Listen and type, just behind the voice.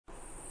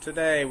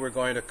Today we're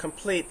going to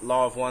complete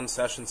Law of One,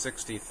 Session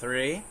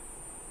 63,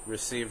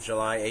 received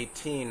July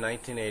 18,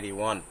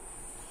 1981.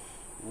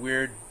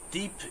 We're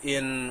deep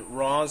in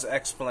Ra's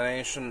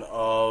explanation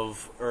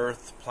of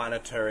Earth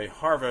planetary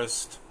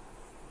harvest,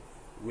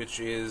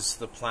 which is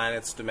the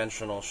planet's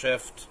dimensional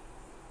shift,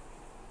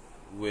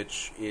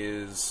 which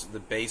is the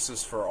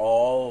basis for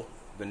all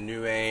the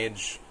New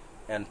Age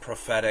and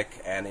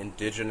prophetic and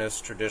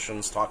indigenous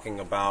traditions talking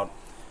about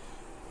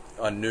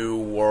a new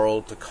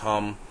world to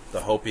come. The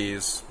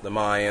Hopis, the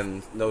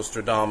Mayan,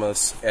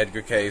 Nostradamus,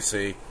 Edgar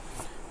Cayce,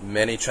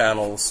 many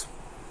channels,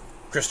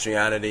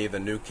 Christianity, the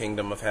new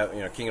kingdom of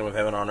kingdom of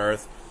heaven on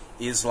earth,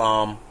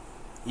 Islam,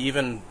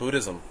 even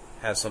Buddhism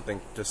has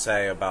something to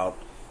say about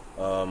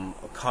a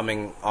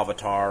coming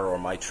avatar or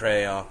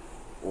Maitreya,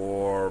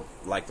 or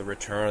like the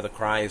return of the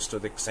Christ, or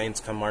the saints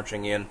come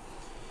marching in.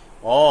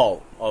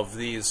 All of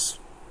these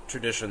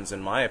traditions, in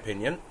my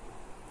opinion,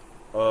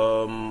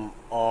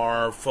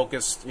 are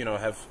focused,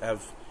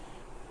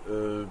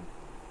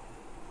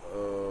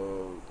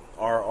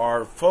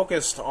 are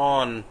focused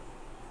on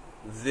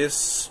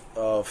this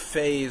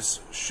phase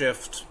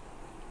shift,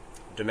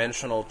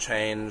 dimensional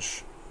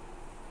change,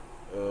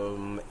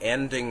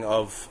 ending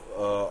of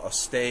a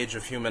stage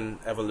of human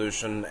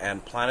evolution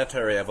and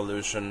planetary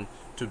evolution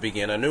to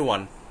begin a new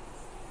one.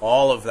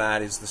 All of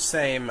that is the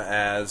same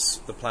as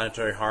the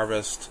planetary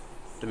harvest,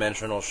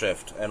 dimensional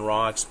shift, and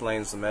Ra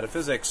explains the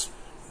metaphysics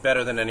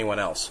better than anyone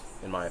else,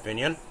 in my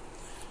opinion.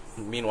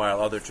 Meanwhile,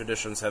 other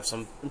traditions have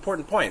some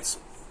important points.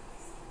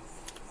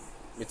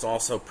 It's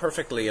also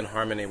perfectly in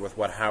harmony with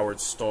what Howard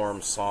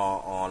Storm saw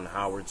on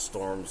Howard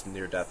Storm's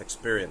near-death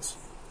experience.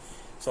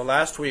 So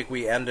last week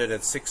we ended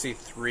at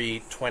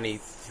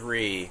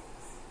 6323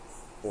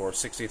 or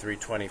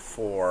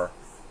 6324,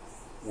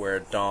 where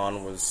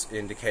Don was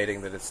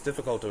indicating that it's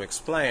difficult to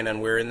explain,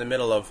 and we're in the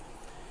middle of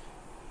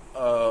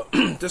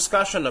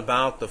discussion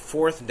about the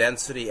fourth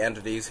density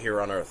entities here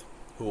on Earth.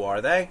 Who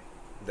are they?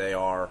 They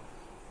are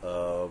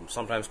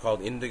sometimes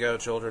called indigo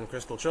children,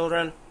 crystal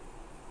children.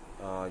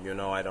 I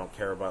don't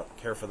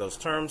care for those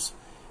terms.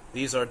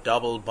 These are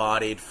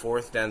double-bodied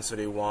fourth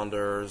density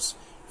wanderers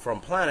from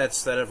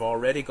planets that have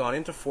already gone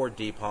into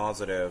 4D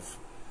positive,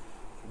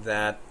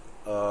 that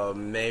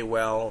may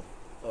well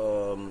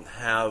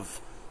have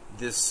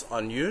this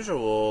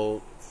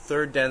unusual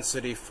third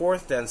density,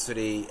 fourth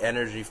density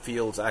energy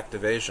fields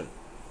activation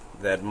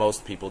that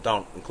most people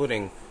don't,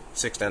 including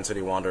sixth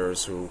density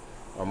wanderers who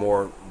are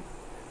more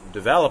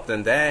developed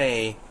than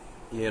they,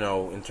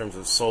 in terms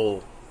of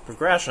soul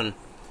progression,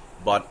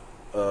 but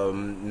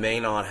may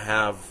not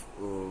have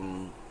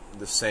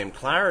the same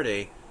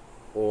clarity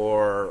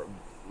or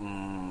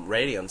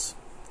radiance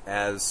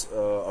as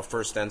a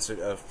fourth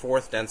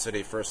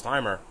density first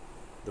timer,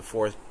 the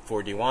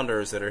 4D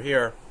wanderers that are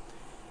here.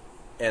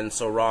 And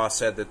so Ra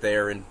said that they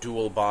are in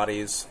dual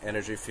bodies,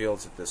 energy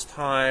fields at this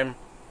time.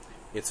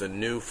 It's a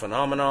new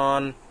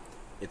phenomenon.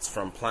 It's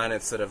from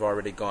planets that have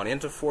already gone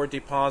into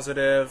 4D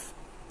positive.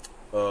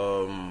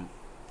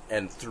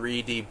 And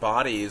 3D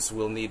bodies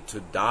will need to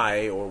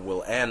die or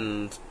will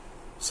end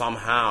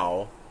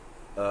somehow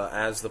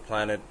as the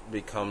planet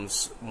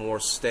becomes more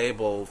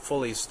stable,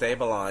 fully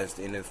stabilized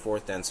in its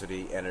fourth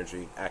density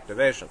energy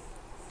activation.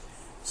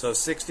 So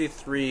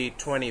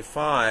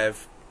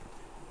 6325,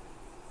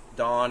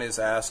 Don is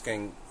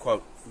asking,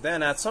 quote,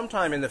 "Then at some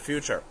time in the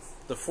future,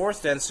 the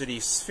fourth density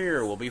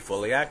sphere will be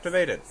fully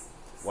activated.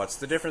 What's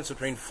the difference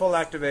between full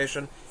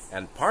activation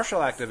and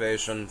partial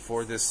activation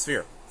for this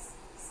sphere?"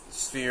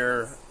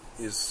 Sphere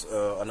is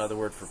another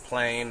word for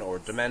plane or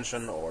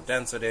dimension or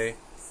density.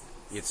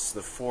 It's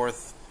the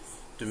fourth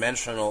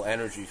dimensional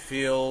energy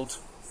field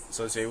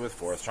associated with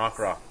fourth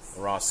chakra.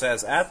 Ra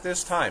says, "At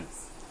this time,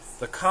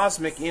 the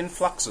cosmic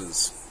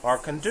influxes are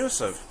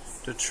conducive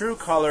to true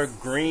color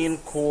green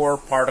core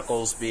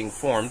particles being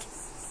formed,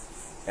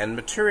 and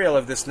material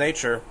of this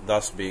nature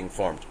thus being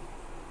formed.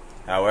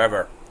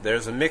 However,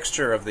 there's a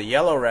mixture of the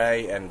yellow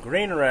ray and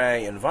green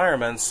ray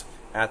environments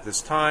at this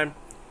time,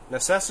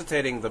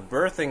 necessitating the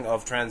birthing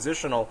of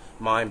transitional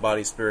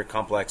mind-body-spirit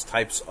complex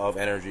types of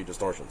energy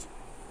distortions.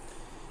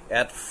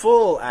 At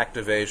full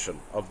activation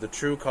of the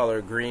true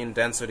color green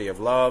density of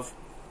love,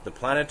 the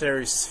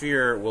planetary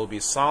sphere will be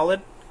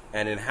solid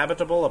and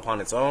inhabitable upon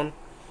its own,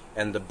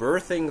 and the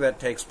birthing that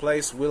takes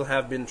place will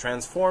have been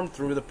transformed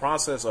through the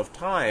process of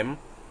time,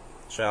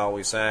 shall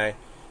we say,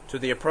 to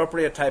the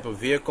appropriate type of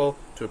vehicle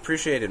to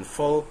appreciate in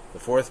full the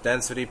fourth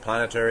density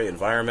planetary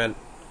environment.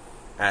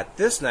 At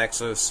this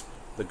nexus,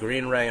 the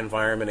green ray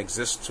environment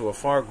exists to a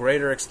far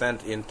greater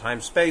extent in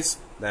time-space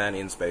than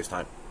in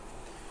space-time."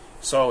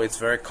 So it's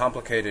very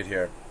complicated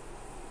here.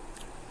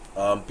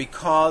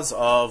 Because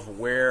of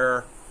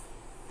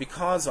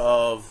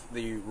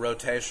the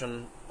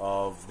rotation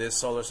of this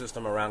solar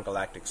system around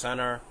galactic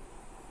center,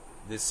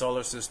 this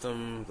solar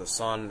system, the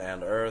sun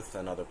and Earth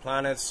and other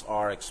planets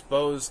are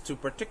exposed to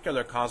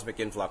particular cosmic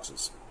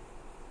influxes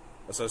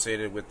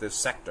associated with this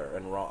sector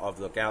of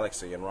the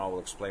galaxy, and Ra will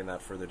explain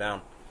that further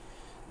down.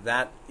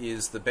 That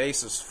is the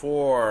basis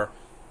for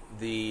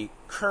the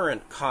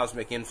current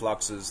cosmic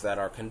influxes that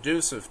are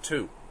conducive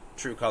to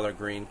true color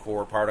green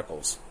core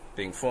particles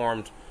being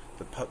formed,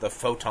 the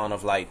photon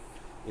of light.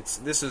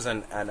 This is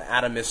an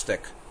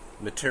atomistic,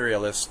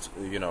 materialist,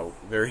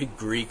 very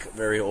Greek,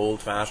 very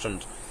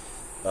old-fashioned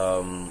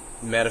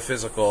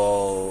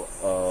metaphysical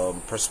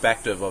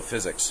perspective of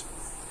physics.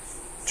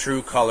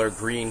 True color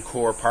green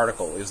core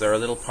particle. Is there a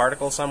little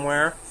particle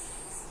somewhere?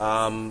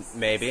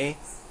 Maybe,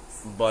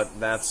 but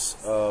that's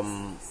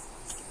a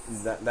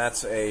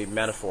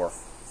metaphor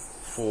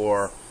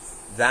for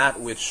that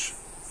which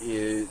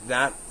is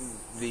that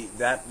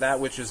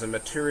which is a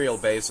material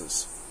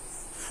basis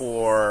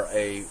for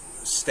a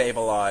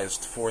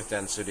stabilized fourth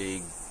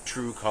density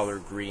true color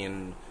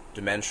green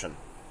dimension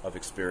of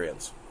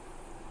experience.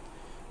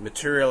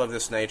 Material of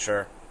this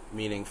nature,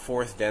 meaning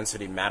fourth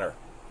density matter,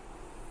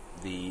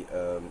 the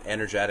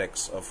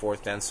energetics of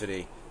fourth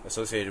density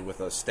associated with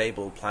a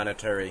stable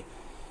planetary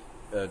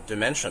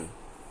dimension,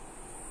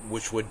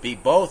 which would be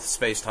both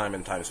space-time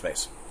and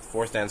time-space.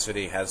 Fourth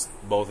density has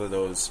both of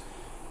those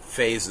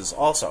phases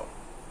also.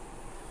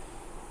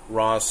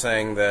 Ra is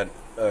saying that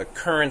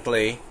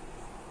currently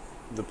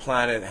the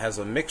planet has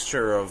a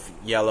mixture of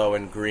yellow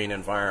and green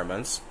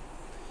environments,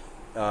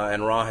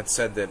 and Ra had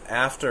said that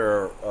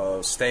after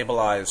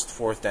stabilized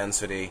fourth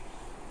density,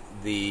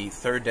 the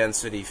third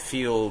density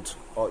field,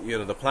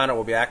 the planet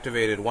will be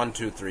activated 1,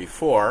 2, 3,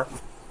 4.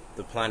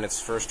 The planet's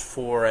first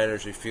 4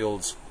 energy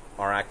fields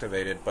are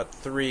activated, but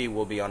 3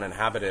 will be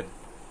uninhabited.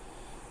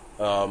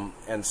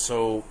 And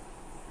so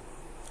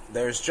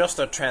there's just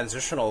a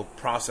transitional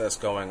process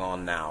going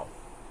on now.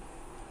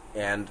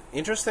 And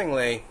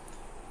interestingly,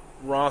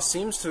 Ra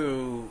seems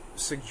to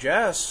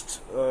suggest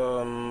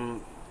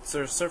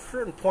there's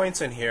certain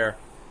points in here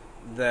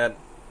that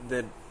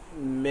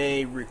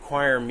may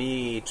require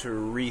me to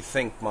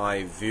rethink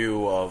my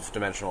view of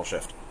dimensional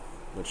shift,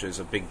 which is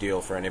a big deal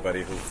for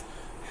anybody who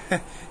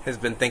has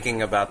been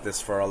thinking about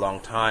this for a long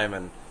time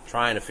and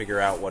trying to figure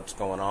out what's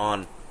going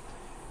on.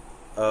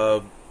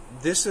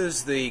 This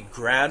is the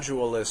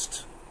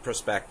gradualist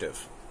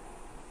perspective,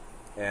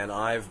 and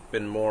I've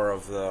been more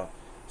of the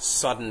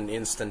sudden,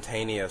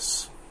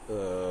 instantaneous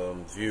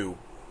view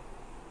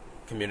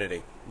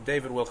community.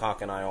 David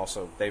Wilcock and I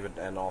also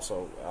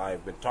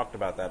I've been talked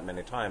about that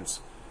many times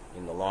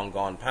in the long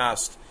gone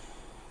past.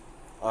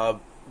 But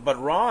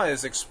Ra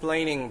is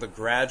explaining the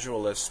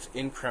gradualist,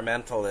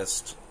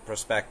 incrementalist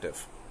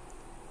perspective,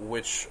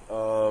 which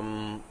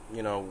will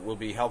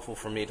be helpful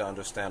for me to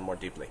understand more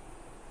deeply.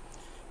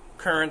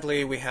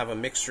 Currently, we have a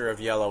mixture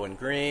of yellow and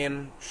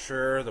green.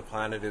 Sure, the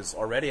planet is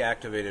already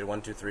activated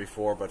 1, 2, 3,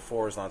 4, but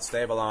 4 is not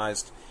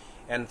stabilized,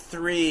 and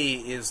 3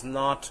 is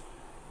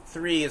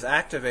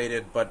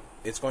activated, but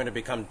it's going to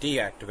become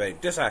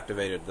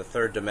disactivated. The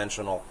third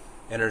dimensional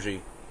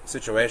energy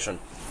situation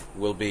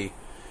will be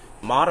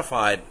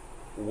modified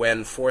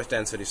when fourth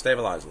density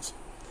stabilizes.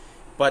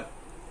 But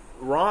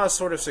Ra is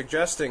sort of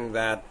suggesting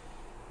that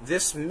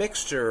this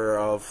mixture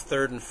of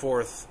third and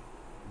fourth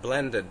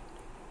blended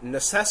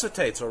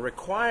necessitates or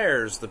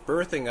requires the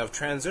birthing of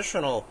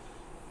transitional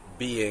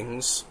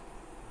beings,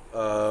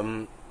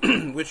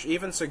 which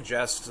even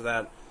suggests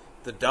that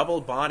the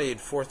double-bodied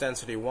fourth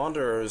density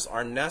wanderers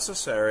are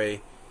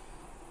necessary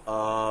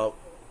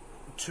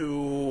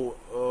to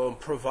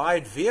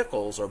provide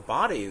vehicles or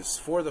bodies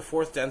for the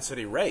fourth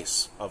density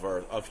race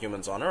of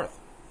humans on Earth.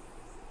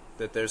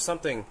 That there's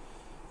something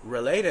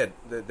related,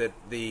 that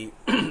the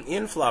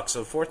influx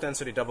of fourth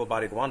density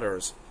double-bodied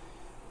wanderers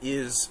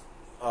is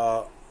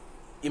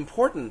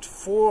important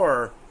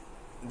for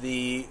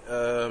the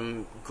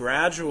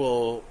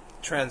gradual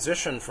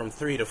transition from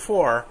 3 to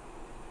 4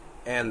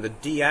 and the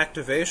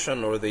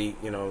deactivation or the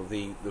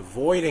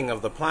voiding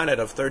of the planet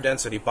of third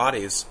density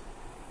bodies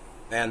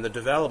and the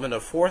development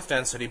of fourth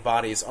density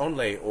bodies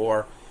only,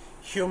 or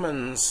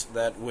humans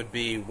that would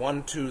be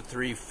 1, 2,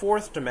 3,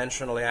 fourth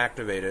dimensionally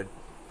activated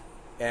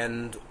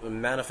and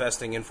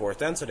manifesting in fourth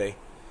density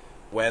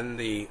when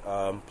the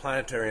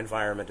planetary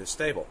environment is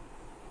stable.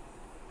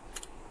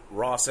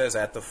 Ra says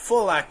at the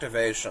full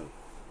activation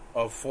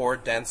of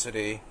fourth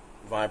density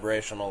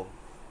vibrational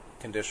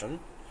condition,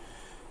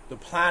 the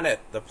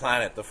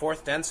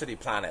fourth density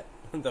planet,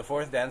 the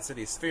fourth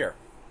density sphere,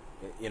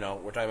 we're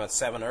talking about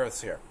 7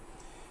 Earths here.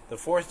 The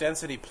fourth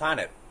density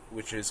planet,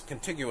 which is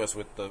contiguous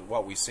with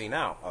what we see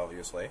now,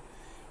 obviously,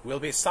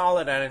 will be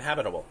solid and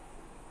inhabitable,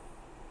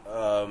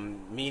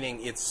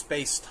 meaning its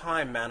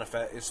space-time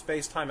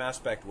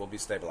aspect will be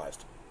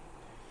stabilized.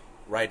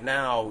 Right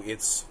now,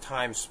 its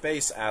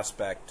time-space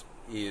aspect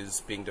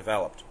is being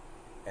developed,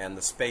 and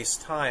the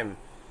space-time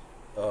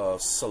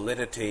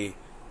solidity,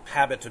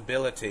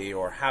 habitability,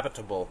 or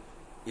habitable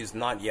is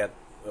not yet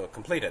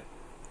completed.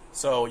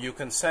 So you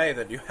can say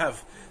that you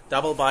have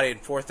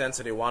double-bodied fourth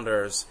density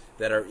wanderers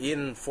that are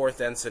in fourth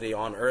density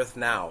on Earth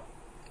now,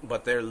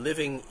 but they're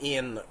living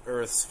in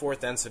Earth's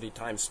fourth density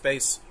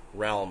time-space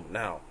realm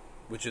now,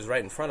 which is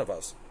right in front of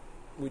us.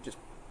 Right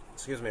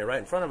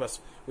in front of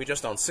us. We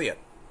just don't see it.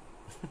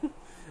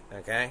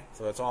 Okay?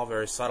 So it's all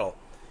very subtle.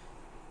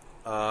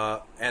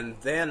 And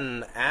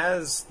then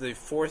as the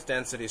fourth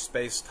density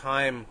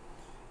space-time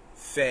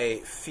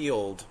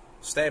field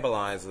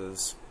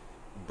stabilizes,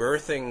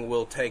 birthing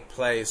will take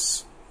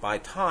place by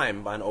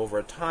time, and over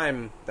a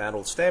time that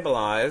will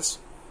stabilize.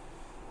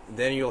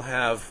 Then you'll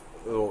have,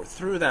 or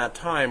through that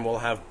time, we'll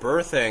have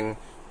birthing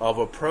of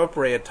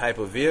appropriate type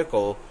of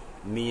vehicle,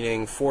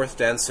 meaning fourth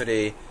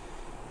density,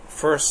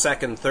 first,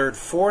 second, third,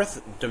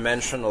 fourth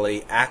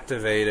dimensionally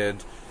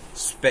activated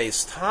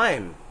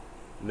space-time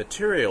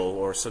material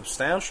or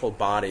substantial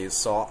bodies.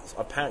 So,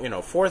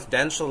 fourth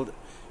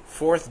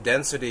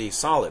density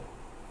solid,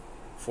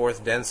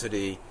 fourth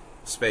density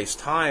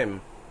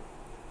space-time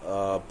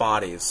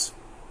bodies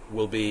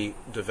will be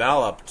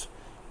developed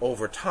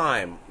over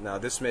time. Now,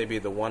 this may be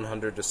the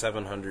 100 to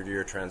 700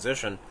 year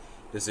transition.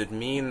 Does it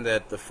mean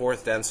that the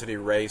fourth density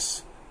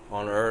race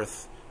on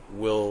Earth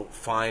will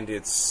find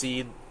its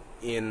seed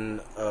in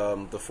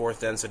the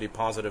fourth density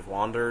positive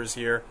wanderers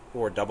here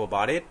who are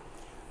double-bodied?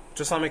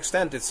 To some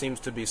extent, it seems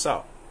to be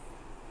so.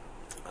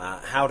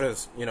 How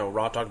does,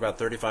 Ra talked about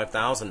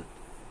 35,000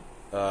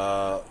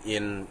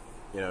 in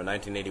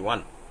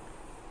 1981.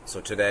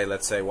 So today,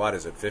 let's say, what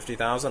is it,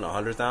 50,000,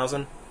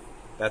 100,000?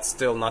 That's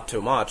still not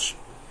too much.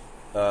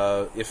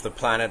 If the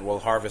planet will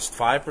harvest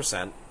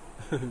 5%,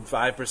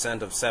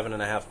 5% of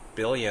 7.5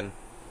 billion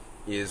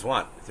is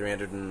what?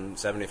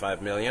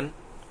 375 million?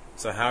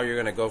 So how are you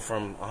going to go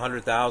from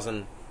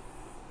 100,000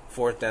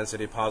 fourth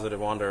density positive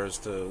wanderers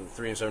to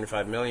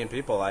 375 million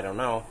people? I don't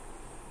know.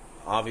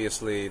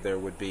 Obviously, there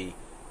would be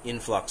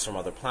influx from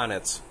other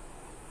planets.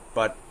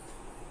 But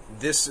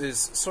this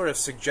is sort of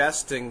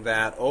suggesting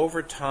that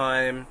over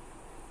time,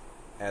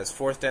 as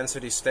fourth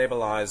density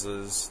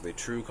stabilizes, the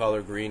true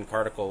color green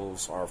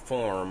particles are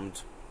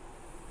formed,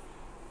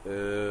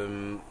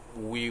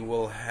 we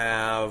will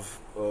have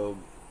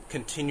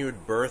continued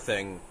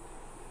birthing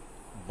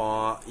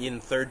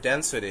in third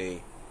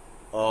density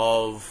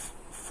of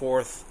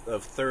fourth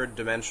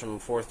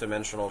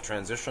dimensional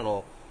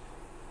transitional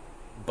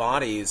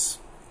bodies,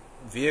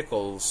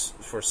 vehicles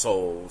for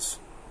souls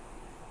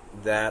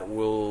that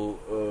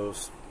will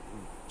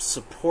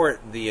support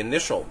the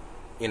initial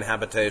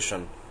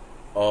inhabitation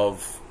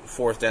of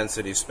fourth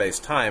density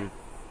space-time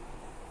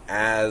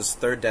as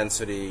third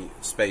density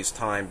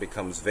space-time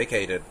becomes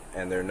vacated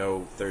and there's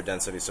no third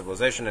density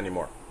civilization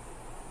anymore.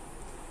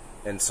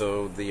 And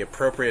so the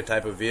appropriate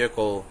type of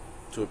vehicle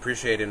to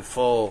appreciate in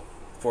full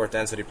fourth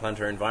density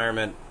planetary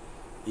environment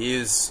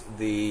is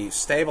the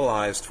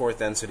stabilized fourth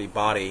density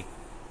body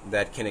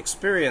that can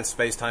experience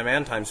space-time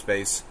and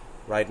time-space.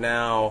 Right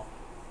now,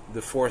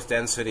 the fourth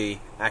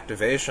density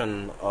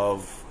activation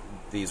of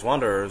these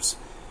wanderers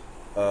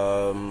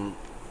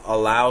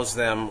allows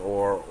them,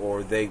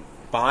 or they,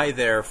 by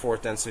their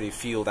fourth density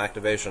field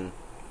activation,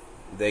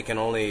 they can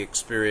only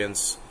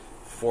experience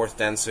fourth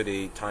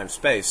density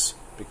time-space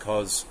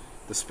because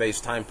the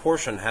space-time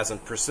portion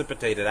hasn't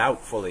precipitated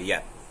out fully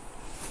yet.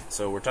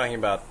 So we're talking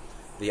about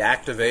the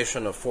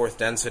activation of fourth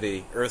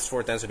density, Earth's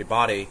fourth density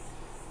body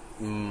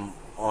in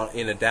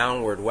a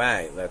downward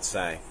way, let's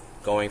say,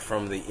 going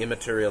from the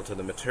immaterial to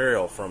the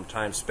material, from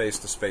time-space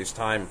to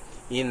space-time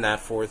in that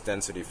fourth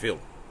density field.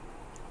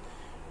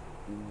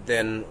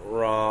 Then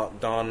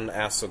Don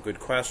asks a good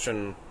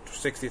question,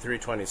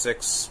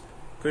 6326.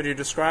 Could you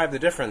describe the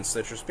difference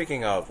that you're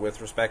speaking of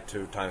with respect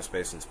to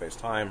time-space and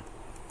space-time?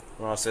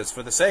 Ra says,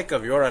 for the sake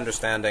of your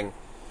understanding,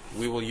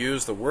 we will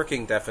use the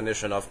working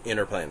definition of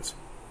inner planes.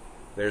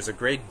 There's a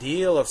great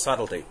deal of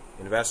subtlety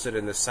invested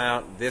in this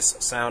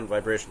sound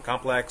vibration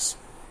complex,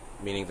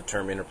 meaning the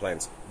term inner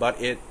planes.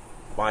 But it,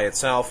 by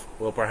itself,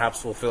 will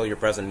perhaps fulfill your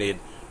present need.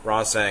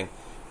 Ra saying,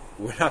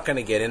 we're not going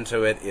to get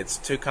into it. It's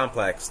too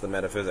complex, the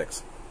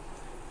metaphysics.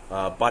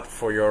 But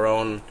for your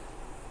own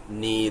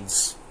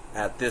needs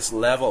at this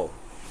level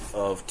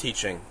of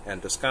teaching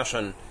and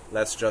discussion,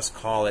 let's just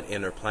call it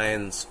inner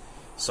planes.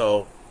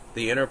 So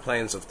the inner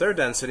planes of third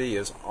density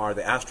are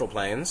the astral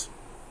planes,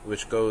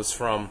 which goes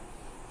from,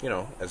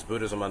 as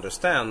Buddhism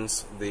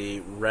understands,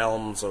 the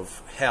realms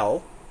of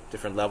hell,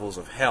 different levels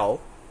of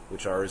hell,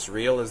 which are as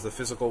real as the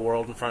physical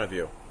world in front of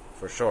you,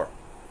 for sure.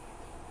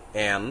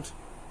 And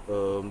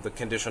the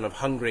condition of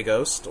hungry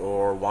ghost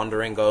or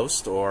wandering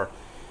ghost, or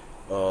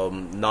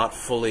not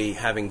fully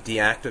having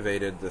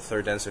deactivated the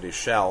third density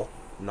shell,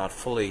 not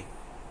fully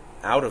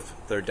out of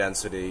third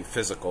density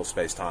physical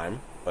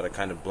space-time, but a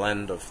kind of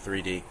blend of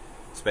 3D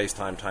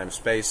space-time,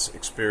 time-space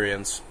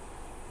experience,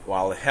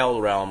 while the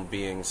hell realm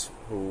beings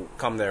who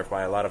come there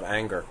by a lot of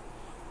anger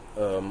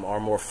are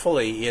more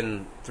fully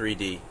in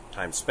 3D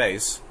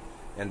time-space.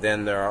 And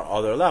then there are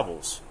other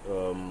levels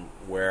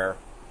where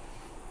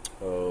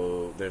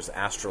there's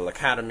astral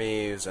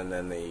academies, and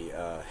then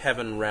the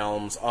heaven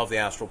realms of the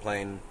astral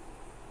plane,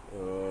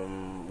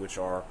 which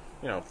are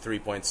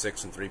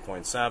 3.6 and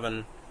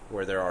 3.7,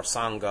 where there are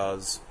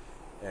sanghas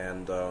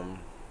and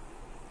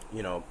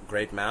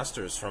great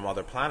masters from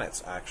other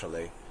planets,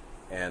 actually,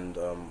 and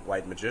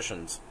white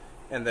magicians.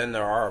 And then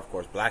there are, of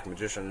course, black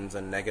magicians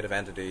and negative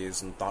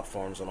entities and thought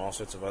forms and all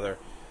sorts of other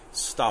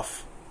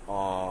stuff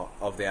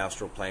of the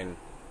astral plane,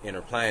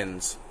 inner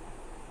planes.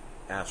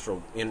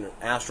 Astral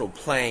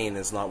plane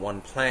is not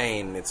one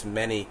plane, it's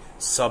many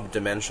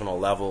subdimensional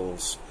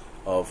levels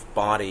of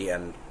body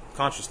and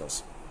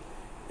consciousness.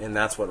 And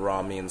that's what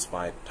Ra means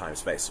by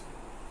time-space.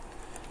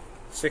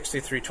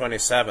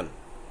 6327.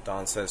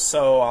 Don says,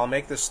 so I'll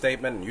make this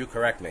statement and you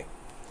correct me.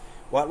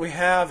 What we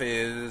have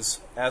is,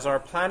 as our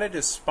planet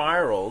is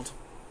spiraled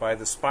by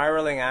the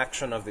spiraling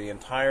action of the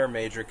entire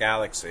major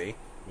galaxy,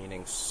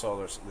 meaning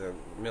the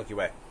Milky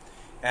Way,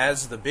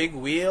 as the big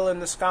wheel in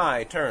the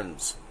sky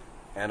turns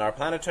and our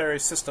planetary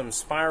system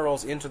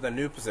spirals into the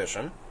new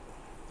position,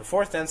 the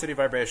fourth density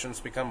vibrations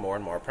become more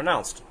and more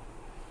pronounced.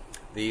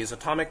 These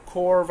atomic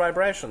core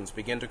vibrations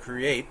begin to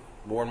create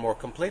more and more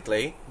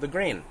completely the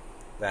green.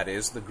 That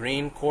is, the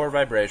green core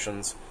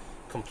vibrations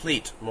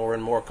complete more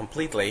and more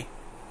completely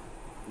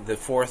the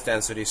fourth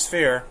density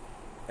sphere,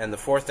 and the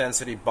fourth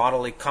density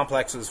bodily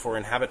complexes for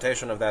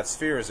inhabitation of that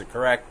sphere. Is it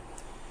correct?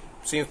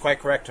 Seems quite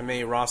correct to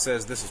me. Ra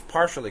says this is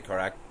partially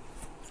correct.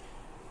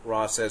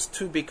 Ra says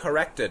to be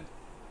corrected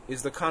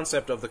is the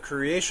concept of the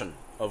creation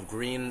of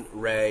green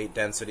ray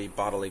density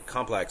bodily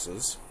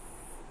complexes,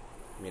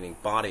 meaning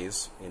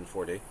bodies in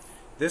 4D.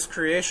 This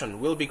creation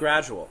will be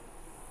gradual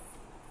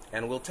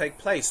and will take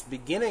place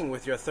beginning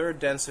with your third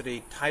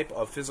density type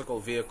of physical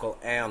vehicle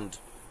and,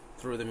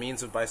 through the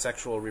means of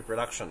bisexual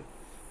reproduction,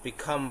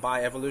 become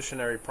by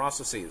evolutionary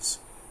processes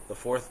the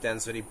fourth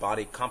density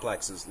body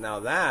complexes. Now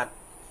that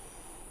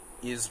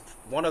is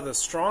one of the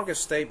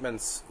strongest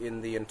statements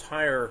in the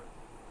entire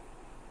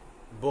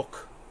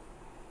book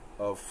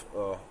of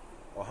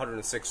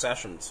 106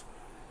 sessions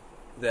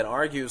that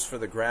argues for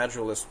the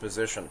gradualist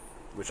position,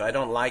 which I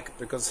don't like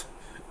because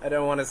I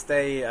don't want to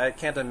stay. I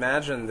can't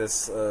imagine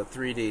this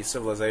 3D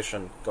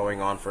civilization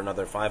going on for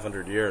another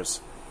 500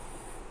 years.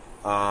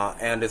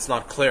 And it's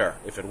not clear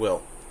if it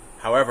will.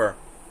 However,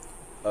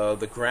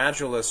 the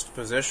gradualist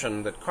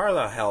position that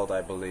Carla held,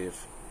 I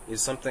believe,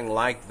 is something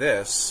like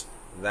this,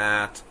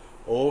 that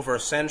over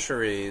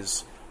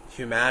centuries,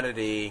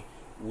 humanity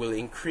will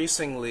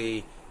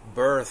increasingly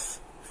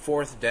birth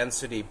fourth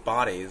density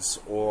bodies,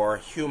 or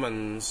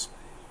humans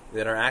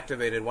that are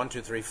activated 1,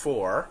 2, 3,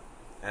 4,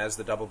 as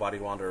the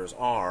double-bodied wanderers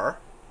are,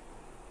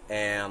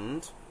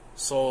 and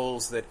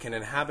souls that can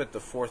inhabit the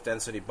fourth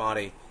density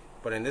body,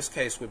 but in this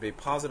case would be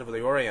positively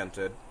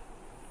oriented,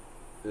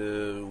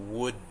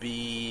 would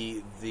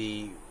be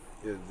the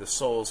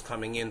souls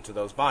coming into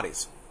those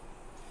bodies.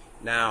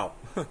 Now,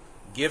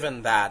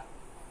 given that,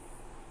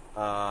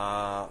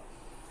 I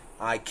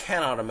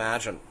cannot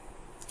imagine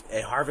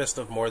a harvest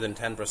of more than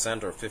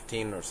 10% or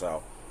 15 or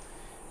so,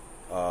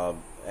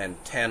 and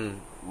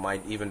 10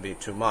 might even be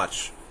too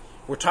much.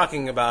 We're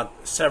talking about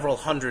several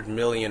 100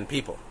 million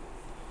people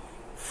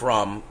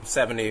from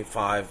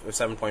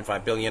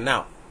 7.5 billion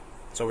now.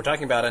 So we're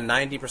talking about a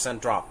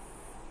 90% drop.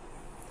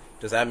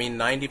 Does that mean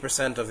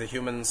 90% of the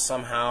humans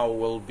somehow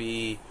will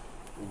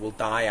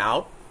die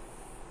out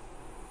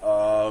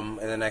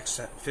in the next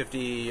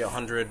 50,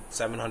 100,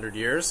 700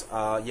 years?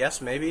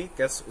 Yes, maybe.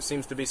 Guess it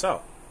seems to be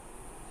so.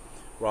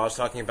 Ra is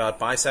talking about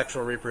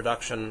bisexual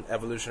reproduction,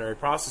 evolutionary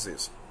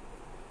processes,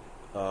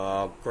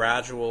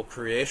 gradual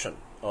creation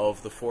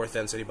of the fourth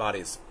density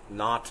bodies.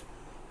 Not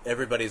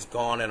everybody's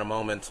gone in a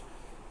moment,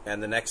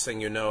 and the next thing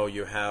you know,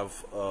 you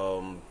have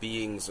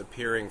beings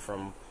appearing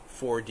from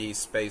 4D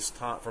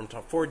from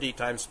 4D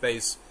time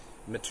space,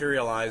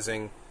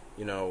 materializing,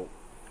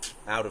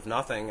 out of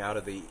nothing, out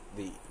of the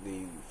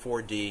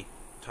 4D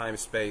time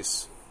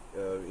space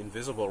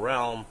invisible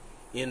realm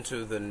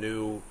into the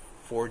new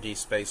 4D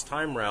space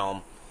time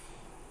realm.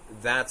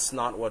 That's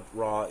not what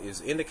Ra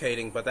is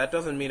indicating, but that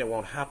doesn't mean it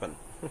won't happen.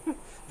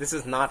 This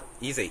is not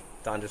easy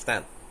to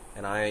understand,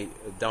 and I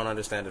don't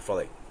understand it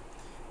fully.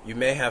 You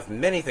may have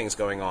many things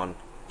going on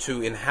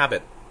to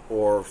inhabit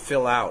or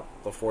fill out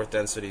the fourth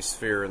density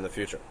sphere in the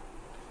future,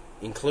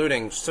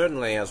 including,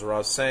 certainly, as Ra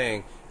is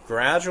saying,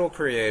 gradual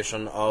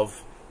creation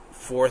of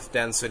fourth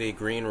density,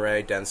 green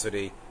ray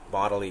density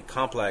bodily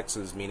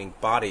complexes, meaning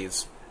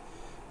bodies,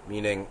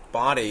 meaning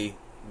body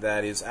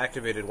that is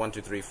activated 1,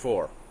 2, 3,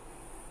 4.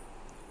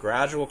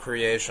 Gradual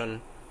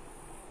creation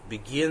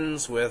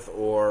begins with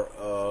or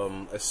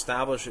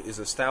is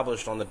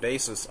established on the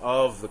basis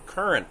of the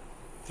current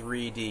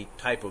 3D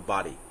type of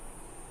body,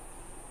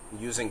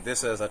 using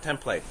this as a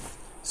template.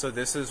 So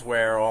this is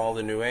where all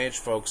the New Age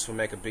folks who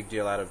make a big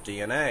deal out of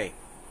DNA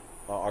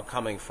are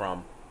coming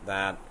from,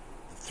 that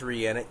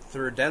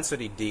third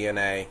density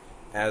DNA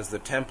as the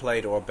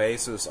template or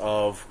basis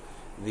of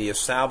the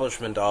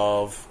establishment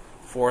of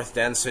fourth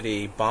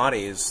density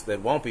bodies that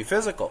won't be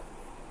physical.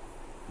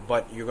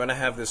 But you're going to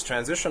have this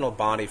transitional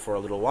body for a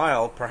little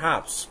while,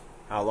 perhaps.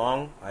 How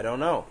long? I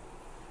don't know.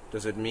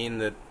 Does it mean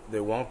that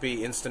there won't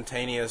be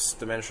instantaneous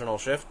dimensional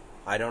shift?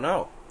 I don't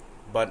know.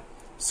 But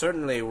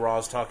certainly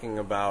Ra's talking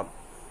about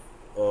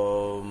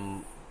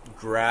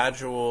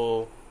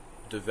gradual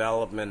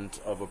development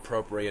of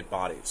appropriate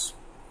bodies.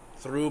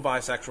 Through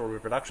bisexual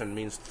reproduction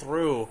means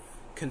through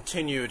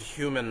continued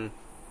human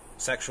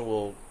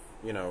sexual,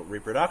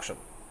 reproduction.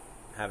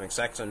 Having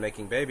sex and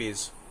making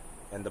babies,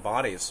 and the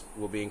bodies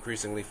will be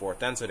increasingly fourth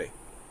density.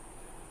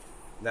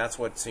 That's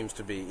what seems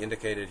to be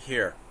indicated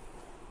here.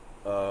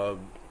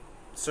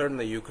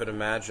 Certainly you could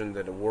imagine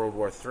that a World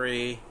War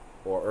III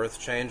or Earth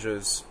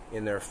changes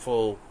in their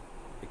full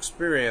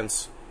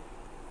experience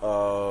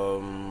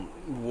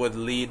would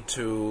lead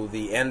to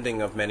the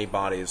ending of many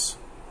bodies,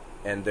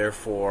 and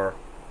therefore,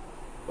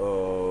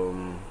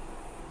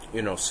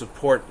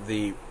 support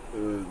the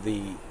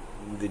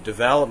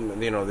development,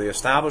 the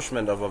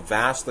establishment of a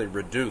vastly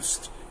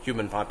reduced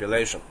human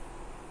population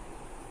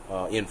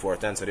in fourth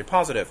density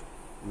positive,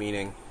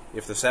 meaning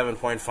if the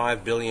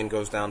 7.5 billion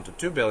goes down to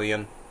 2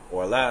 billion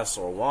or less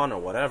or 1 or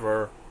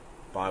whatever,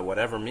 by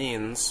whatever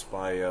means,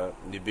 by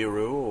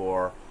Nibiru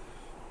or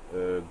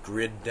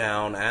grid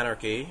down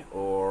anarchy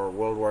or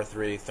World War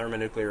III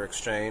thermonuclear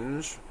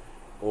exchange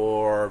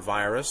or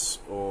virus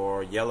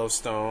or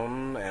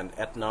Yellowstone and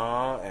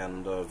Etna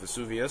and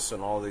Vesuvius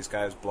and all these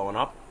guys blowing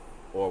up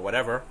or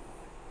whatever,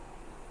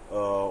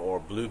 or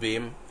blue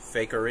beam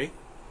fakery,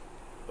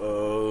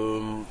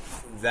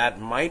 that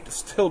might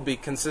still be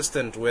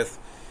consistent with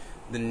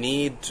the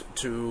need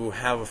to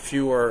have a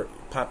fewer,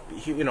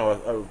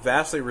 a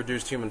vastly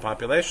reduced human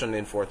population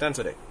in fourth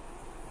density.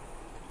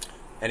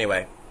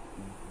 Anyway,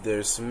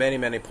 there's many,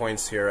 many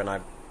points here,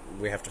 and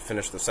we have to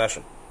finish the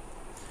session.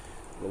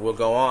 We'll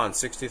go on.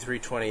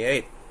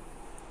 6328.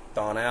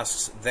 Don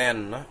asks,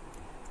 then,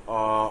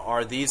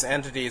 are these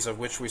entities of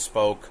which we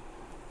spoke,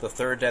 the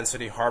third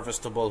density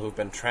harvestable who've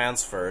been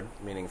transferred,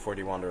 meaning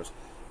 4D wanderers,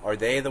 are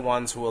they the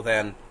ones who will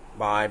then,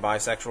 by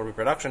bisexual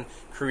reproduction,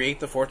 create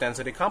the fourth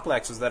density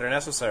complexes that are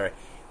necessary?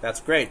 That's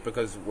great,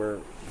 because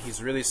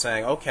he's really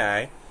saying,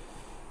 okay,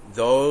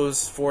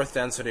 those fourth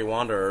density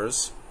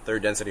wanderers,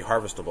 third density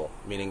harvestable,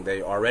 meaning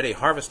they already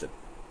harvested.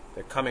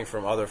 They're coming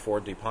from other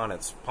 4D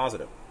planets,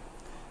 positive.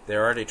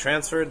 They're already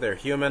transferred, they're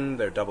human,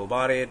 they're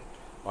double-bodied.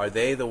 Are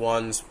they the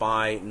ones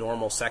by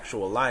normal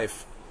sexual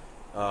life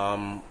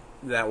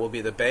that will be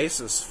the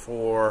basis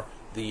for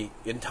the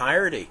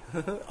entirety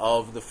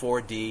of the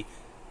 4D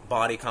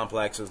body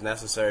complexes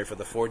necessary for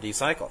the 4D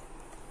cycle?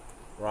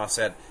 Ross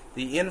said,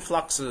 the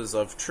influxes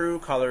of true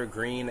color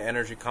green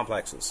energy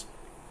complexes,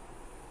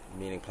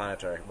 meaning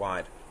planetary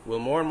wide, will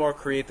more and more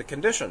create the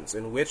conditions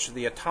in which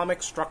the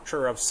atomic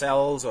structure of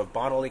cells of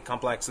bodily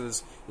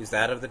complexes is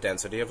that of the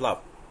density of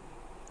love.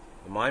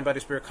 The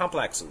mind-body-spirit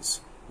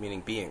complexes,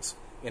 meaning beings,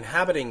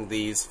 inhabiting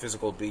these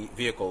physical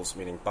vehicles,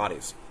 meaning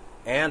bodies,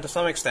 and to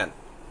some extent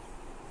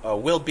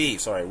will be,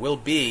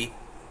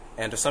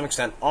 and to some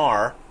extent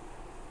are,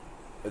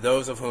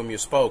 those of whom you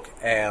spoke,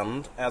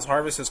 and, as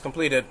harvest is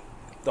completed,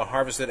 the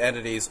harvested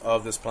entities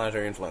of this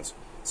planetary influence.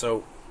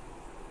 So,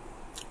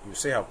 you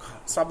see how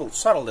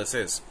subtle this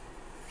is.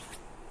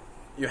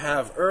 You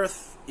have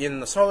Earth in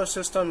the solar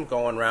system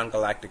going around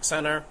galactic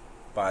center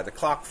by the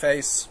clock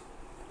face.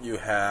 You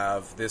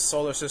have this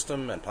solar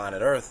system and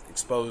planet Earth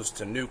exposed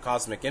to new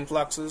cosmic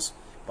influxes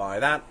by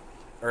that.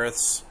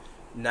 Earth's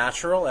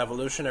natural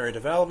evolutionary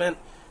development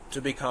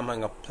to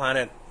becoming a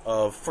planet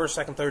of first,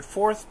 second, third,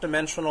 fourth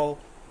dimensional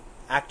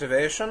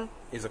activation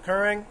is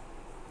occurring.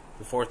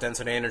 The fourth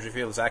density energy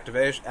field is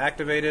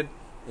activated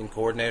in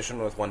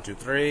coordination with 1, 2,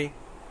 3.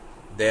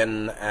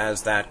 Then,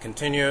 as that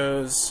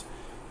continues,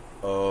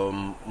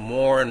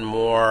 more and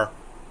more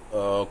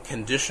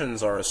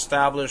conditions are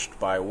established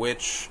by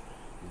which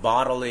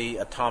bodily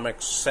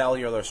atomic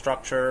cellular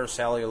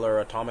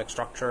atomic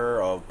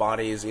structure of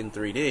bodies in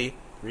 3D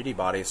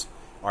bodies,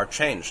 are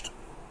changed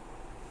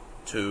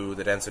to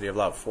the density of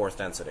love, fourth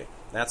density.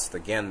 That's,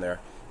 again, their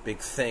big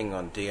thing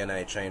on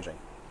DNA changing.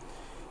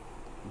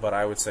 But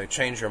I would say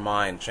change your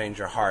mind, change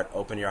your heart,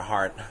 open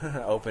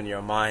open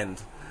your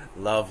mind,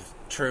 love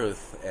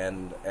truth,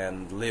 and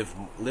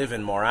live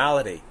in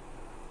morality.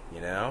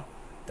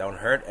 Don't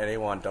hurt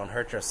anyone, don't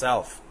hurt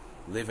yourself.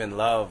 Live in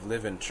love,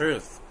 live in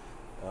truth.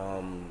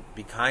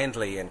 Be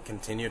kindly and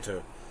continue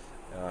to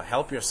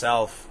help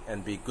yourself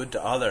and be good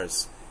to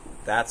others.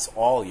 That's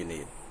all you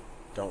need.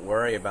 Don't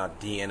worry about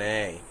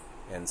DNA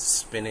and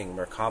spinning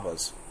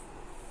Merkabas.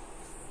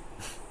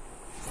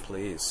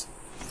 Please.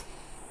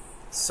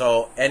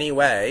 So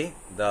anyway,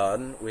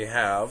 then we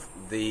have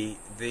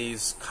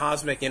these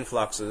cosmic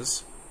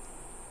influxes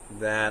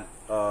that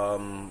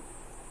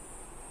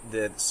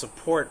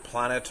support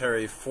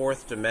planetary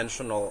fourth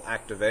dimensional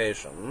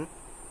activation,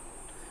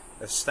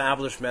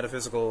 establish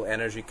metaphysical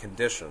energy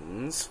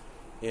conditions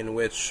in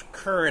which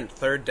current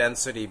third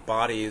density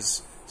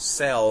bodies,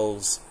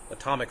 cells,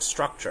 atomic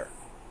structure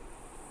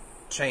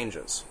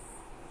changes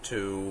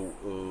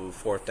to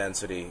fourth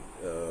density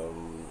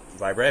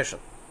vibration.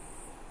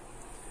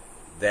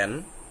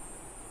 Then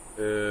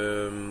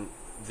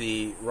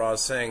the Ra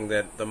is saying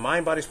that the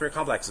mind-body-spirit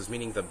complexes,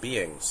 meaning the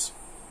beings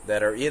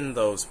that are in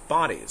those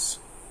bodies,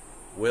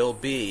 will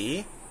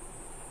be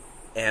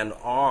and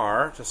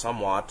are, to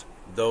somewhat,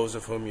 those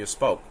of whom you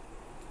spoke.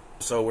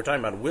 So we're talking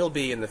about will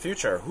be in the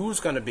future. Who's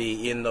going to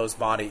be in those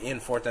in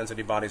fourth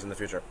density bodies in the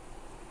future?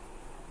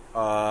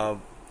 The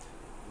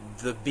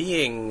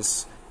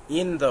beings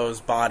in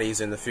those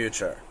bodies in the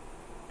future.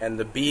 And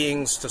the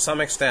beings, to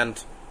some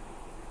extent,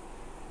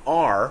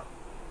 are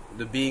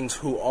the beings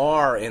who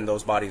are in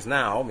those bodies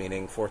now,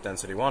 meaning fourth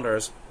density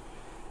wanderers,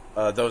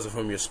 those of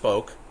whom you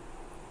spoke,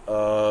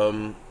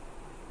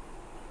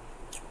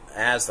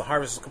 as the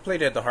harvest is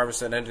completed, the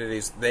harvested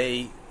entities,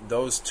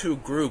 those two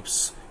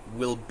groups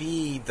will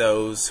be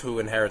those who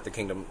inherit the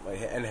kingdom,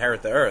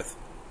 inherit the earth.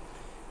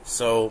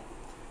 So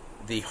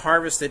the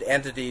harvested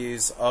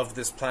entities of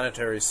this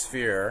planetary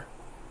sphere,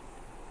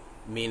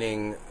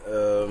 meaning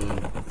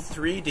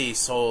 3D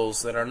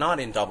souls that are not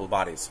in double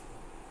bodies,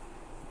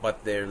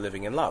 but they're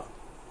living in love.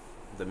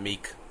 The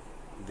meek,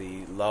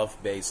 the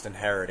love-based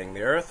inheriting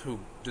the earth, who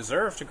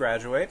deserve to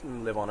graduate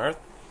and live on earth,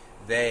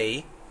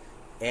 they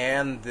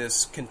and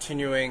this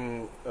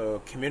continuing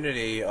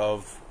community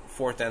of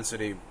fourth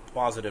density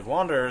positive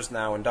wanderers,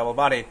 now in double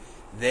body,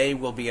 they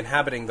will be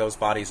inhabiting those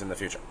bodies in the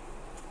future.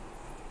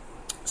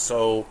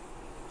 So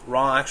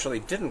Ra actually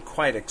didn't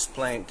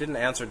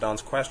answer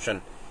Don's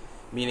question,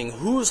 meaning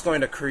who's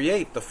going to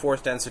create the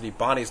fourth density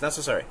bodies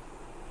necessary.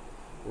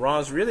 Ra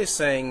is really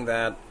saying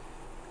that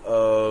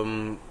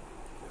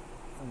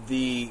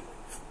the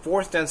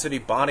fourth density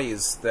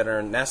bodies that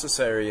are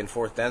necessary in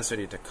fourth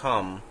density to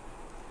come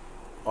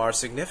are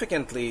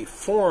significantly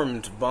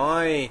formed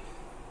by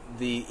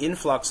the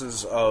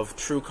influxes of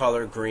true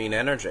color green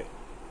energy.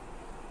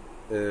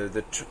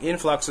 The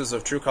influxes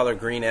of true color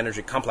green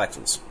energy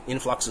complexes.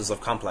 Influxes of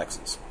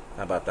complexes.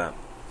 How about that?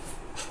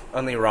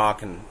 Only Ra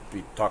can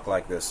talk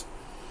like this.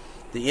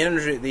 The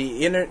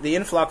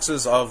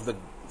influxes of the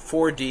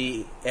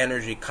 4D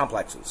energy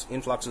complexes.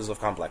 Influxes of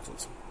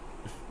complexes.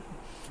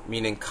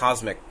 Meaning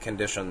cosmic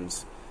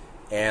conditions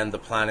and the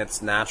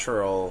planet's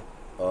natural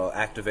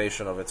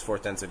activation of its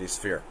fourth density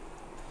sphere.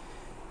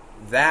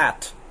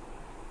 That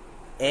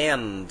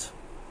and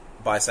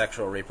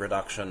bisexual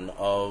reproduction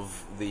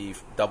of the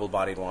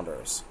double-bodied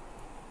wanderers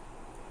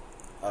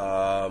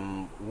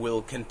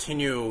will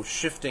continue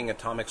shifting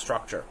atomic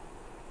structure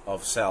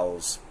of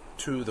cells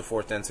to the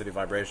fourth density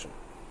vibration.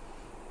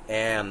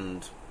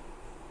 And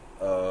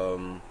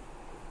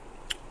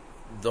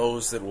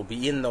those that will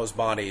be in those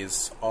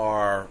bodies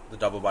are the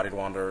double-bodied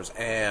wanderers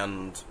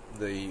and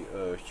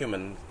the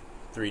human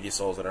 3D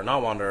souls that are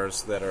not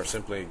wanderers, that are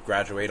simply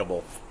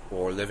graduatable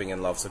or living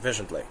in love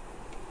sufficiently.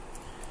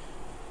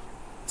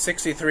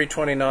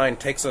 6329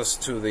 takes us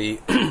to the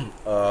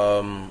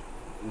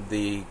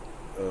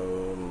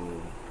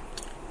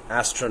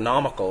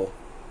astronomical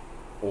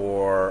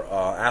or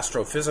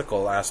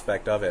astrophysical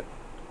aspect of it.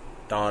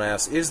 Don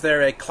asks, is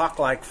there a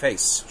clock-like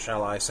face,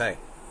 shall I say,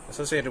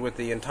 associated with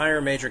the entire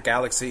major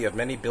galaxy of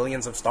many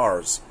billions of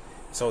stars,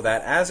 so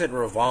that as it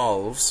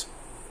revolves,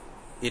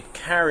 it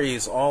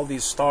carries all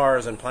these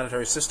stars and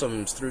planetary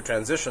systems through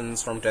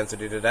transitions from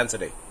density to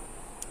density?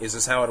 Is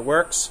this how it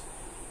works?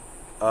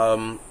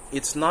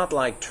 It's not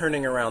like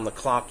turning around the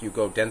clock, you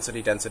go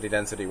density, density,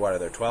 density. What are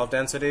there, 12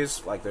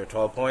 densities? Like there are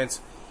 12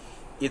 points?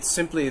 It's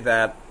simply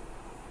that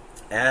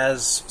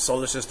as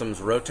solar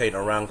systems rotate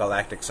around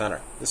galactic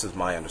center, this is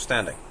my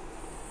understanding,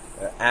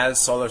 as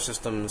solar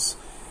systems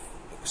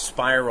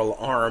spiral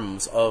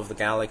arms of the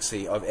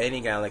galaxy, of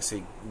any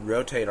galaxy,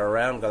 rotate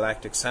around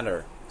galactic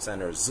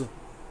centers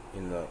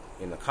in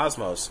the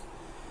cosmos,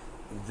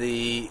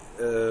 the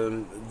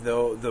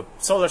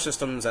solar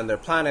systems and their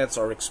planets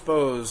are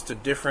exposed to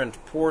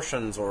different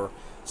portions or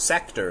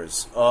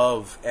sectors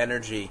of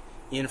energy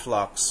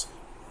influx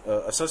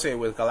associated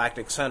with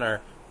galactic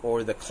center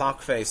or the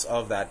clock face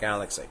of that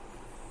galaxy.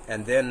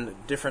 And then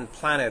different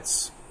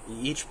planets,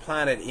 each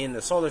planet in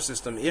the solar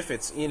system, if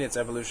it's in its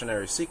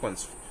evolutionary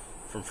sequence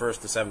from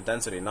first to seventh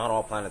density, not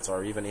all planets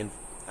are even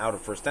out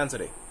of first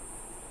density.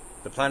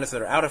 The planets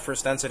that are out of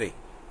first density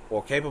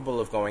or capable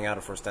of going out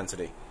of first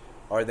density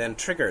are then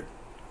triggered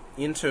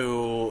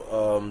into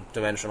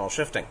dimensional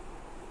shifting,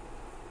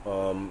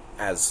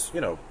 as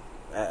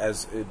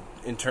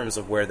in terms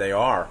of where they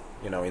are,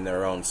 in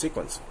their own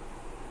sequence.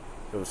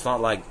 So it's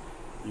not like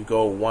you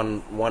go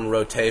one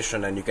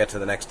rotation and you get to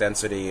the next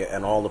density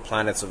and all the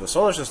planets of the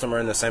solar system are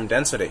in the same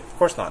density. Of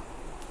course not.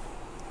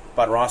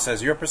 But Ross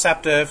says, you're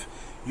perceptive.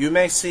 You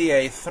may see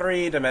a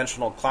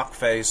three-dimensional clock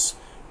face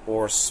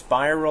or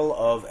spiral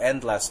of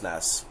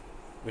endlessness,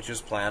 which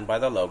is planned by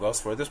the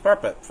Logos for this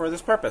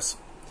purpose.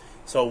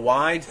 So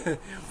why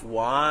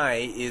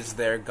is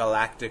there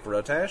galactic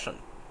rotation?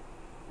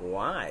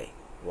 Why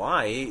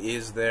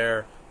is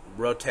there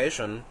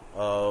rotation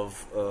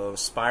of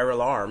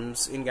spiral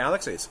arms in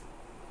galaxies?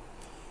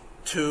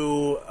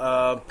 To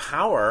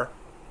power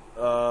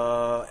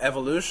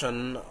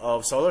evolution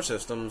of solar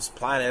systems,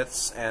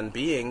 planets, and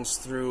beings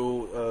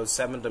through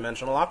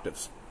 7-dimensional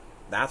octaves.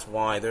 That's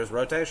why there's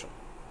rotation.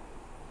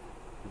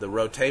 The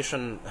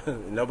rotation,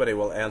 nobody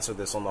will answer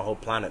this on the whole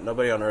planet.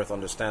 Nobody on Earth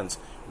understands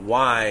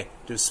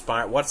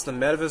what's the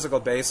metaphysical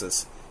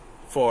basis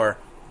for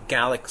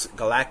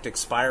galactic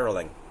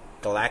spiraling,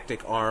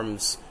 galactic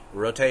arms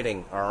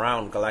rotating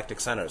around galactic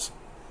centers.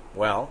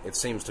 Well, it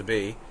seems to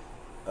be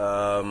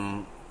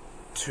to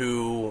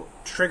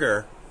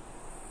trigger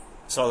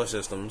solar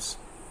systems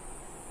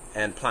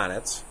and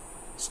planets,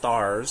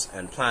 stars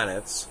and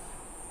planets,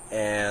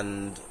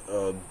 and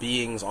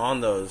beings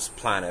on those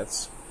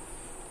planets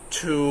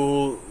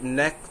to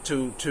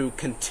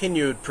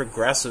continued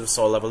progressive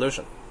soul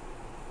evolution.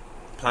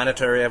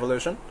 Planetary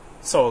evolution,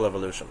 soul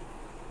evolution.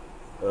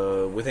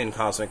 within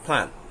cosmic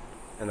plan.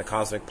 And the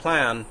cosmic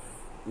plan,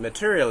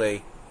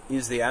 materially,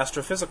 is the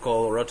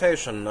astrophysical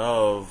rotation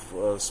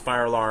of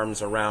spiral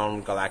arms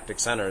around galactic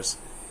centers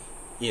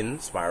in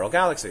spiral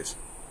galaxies.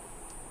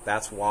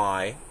 That's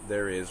why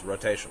there is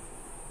rotation.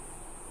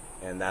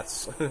 And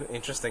that's an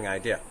interesting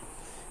idea.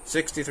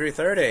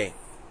 6330.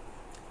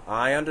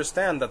 I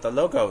understand that the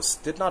Logos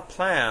did not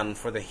plan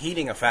for the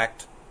heating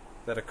effect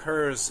that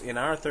occurs in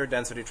our third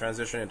density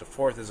transition into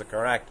fourth. Is it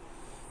correct?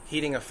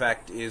 Heating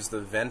effect is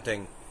the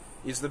venting,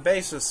 is the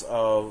basis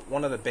of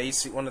one of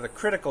the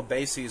critical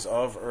bases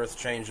of Earth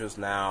changes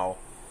now.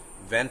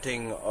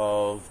 Venting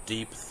of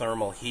deep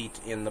thermal heat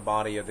in the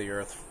body of the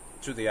Earth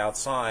to the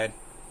outside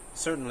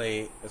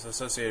certainly is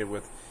associated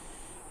with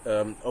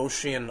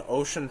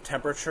ocean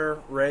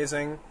temperature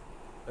raising,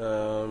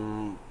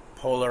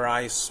 polar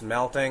ice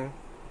melting,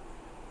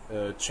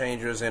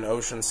 changes in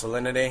ocean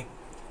salinity,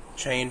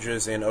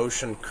 changes in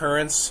ocean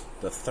currents,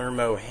 the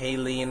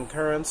thermohaline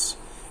currents,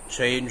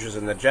 changes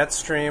in the jet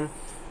stream,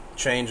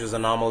 changes,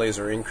 anomalies,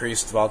 or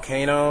increased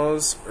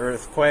volcanoes,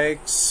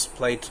 earthquakes,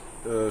 plate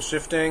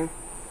shifting,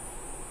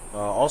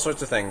 all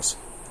sorts of things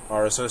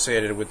are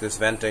associated with this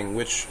venting,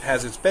 which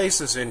has its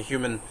basis in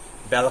human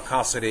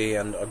bellicosity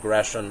and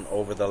aggression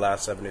over the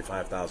last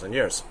 75,000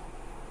 years.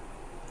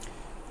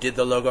 Did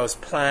the Logos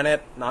plan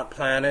it, not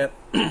plan it?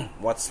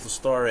 What's the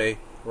story?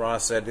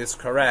 Ross said it's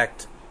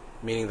correct,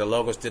 meaning the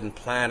Logos didn't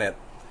plan it.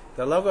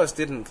 The Logos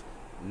didn't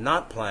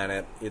not plan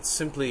it. It's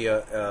simply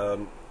a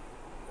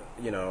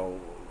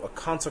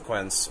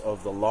consequence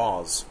of the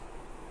laws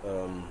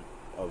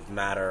of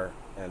matter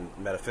and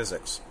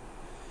metaphysics.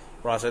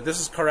 Ross said this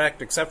is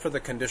correct except for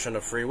the condition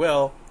of free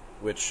will,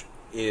 which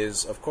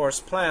is, of course,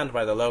 planned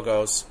by the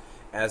Logos,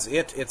 as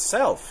it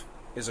itself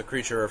is a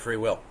creature of free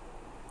will.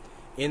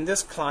 In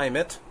this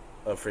climate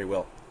of free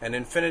will, an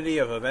infinity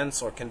of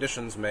events or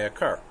conditions may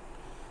occur.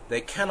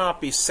 They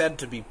cannot be said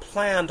to be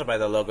planned by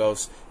the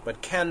Logos,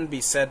 but can be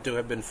said to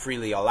have been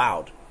freely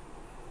allowed.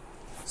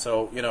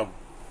 So,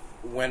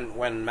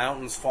 when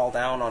mountains fall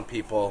down on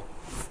people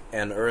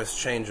and Earth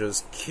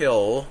changes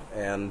kill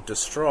and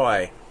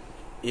destroy,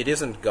 it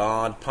isn't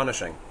God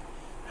punishing.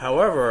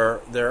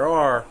 However, there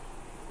are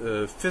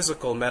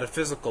physical,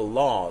 metaphysical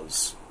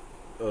laws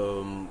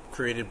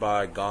created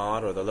by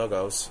God or the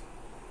Logos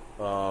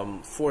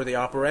for the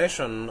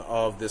operation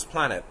of this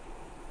planet.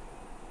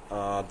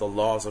 The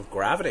laws of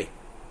gravity,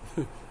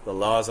 the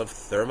laws of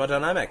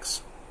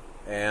thermodynamics,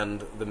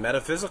 and the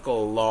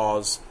metaphysical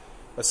laws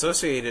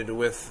associated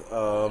with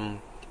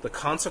the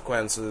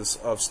consequences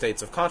of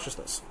states of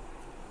consciousness.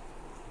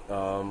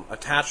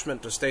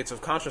 Attachment to states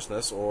of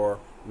consciousness or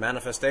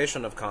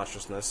manifestation of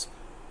consciousness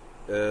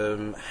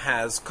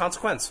has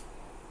consequence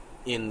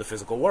in the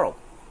physical world.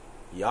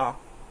 Yeah,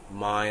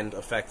 mind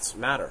affects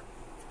matter.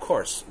 Of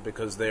course,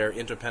 because they're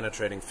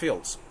interpenetrating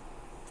fields.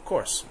 Of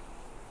course.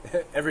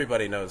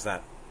 Everybody knows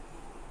that.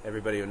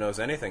 Everybody who knows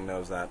anything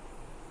knows that.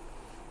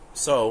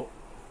 So,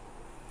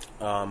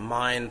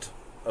 mind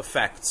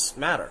affects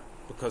matter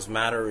because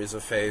matter is a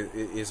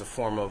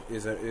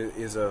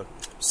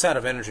set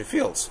of energy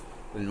fields,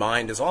 and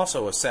mind is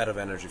also a set of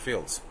energy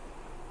fields.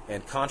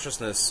 And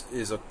consciousness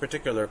is a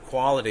particular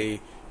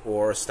quality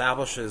or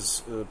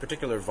establishes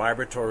particular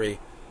vibratory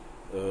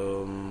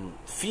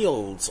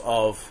fields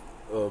of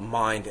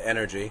mind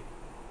energy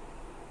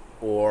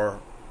or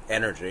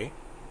energy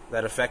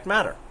that affect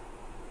matter.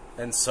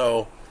 And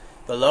so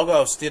the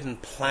Logos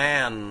didn't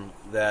plan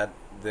that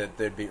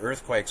there'd be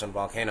earthquakes and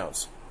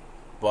volcanoes,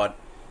 but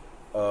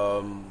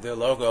the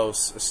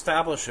Logos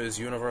establishes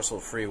universal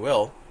free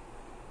will.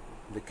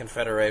 The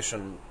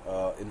Confederation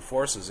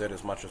enforces it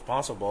as much as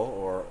possible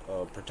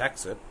or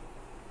protects it,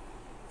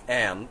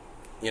 and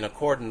in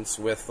accordance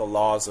with the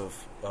laws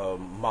of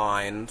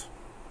mind,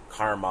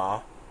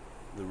 karma,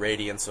 the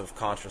radiance of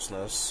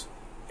consciousness,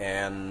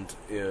 and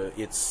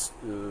its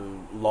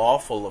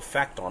lawful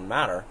effect on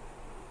matter,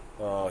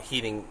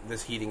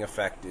 this heating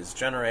effect is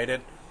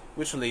generated,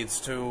 which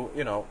leads to,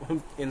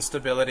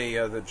 instability,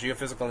 the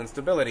geophysical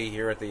instability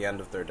here at the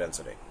end of third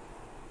density.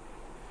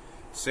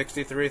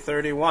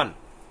 6331.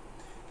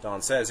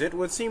 Don says, it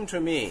would seem to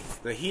me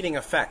the heating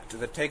effect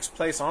that takes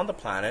place on the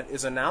planet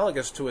is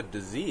analogous to a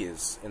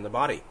disease in the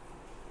body,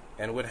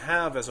 and would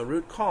have as a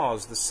root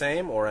cause the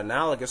same or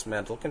analogous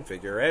mental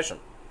configuration.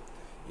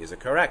 Is it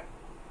correct?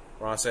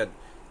 Ross said,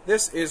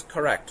 this is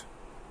correct,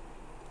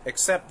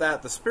 except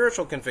that the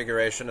spiritual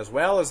configuration, as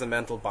well as the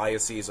mental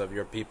biases of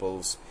your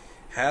peoples,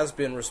 has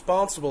been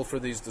responsible for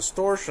these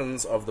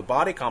distortions of the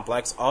body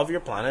complex of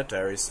your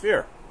planetary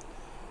sphere.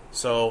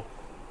 So,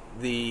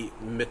 the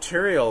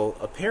material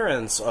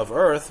appearance of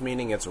Earth,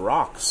 meaning its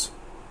rocks,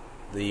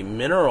 the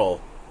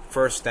mineral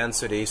first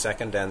density,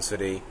 second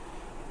density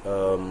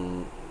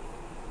realm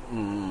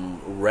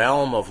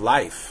of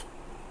life,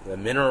 the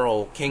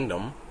mineral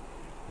kingdom,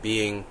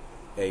 being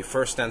a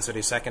first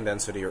density, second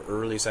density, or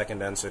early second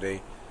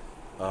density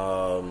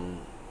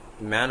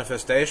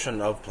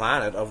manifestation of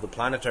the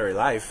planetary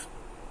life,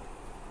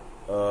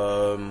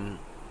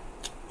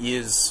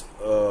 is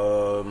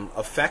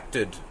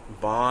affected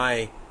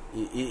by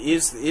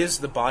is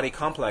the body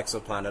complex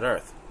of planet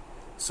Earth.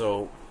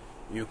 So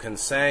you can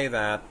say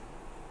that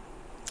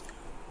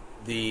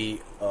in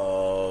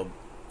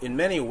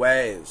many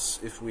ways,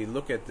 if we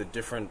look at the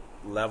different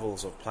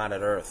levels of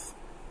planet Earth,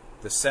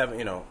 the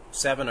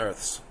seven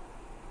Earths,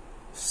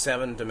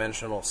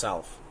 7-dimensional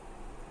self,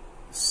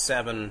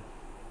 7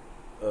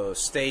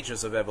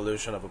 stages of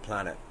evolution of a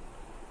planet,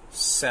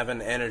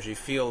 7 energy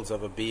fields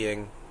of a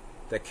being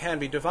that can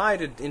be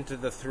divided into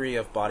the 3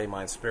 of body,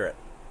 mind, spirit.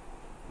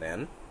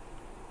 Then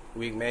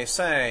we may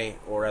say,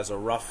 or as a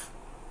rough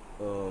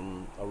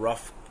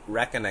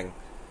reckoning,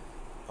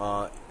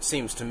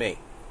 seems to me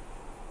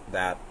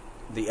that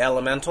the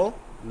elemental,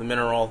 the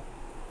mineral,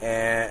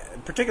 and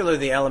particularly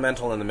the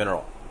elemental and the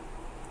mineral,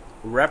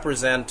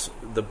 represent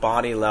the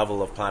body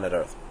level of planet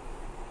Earth.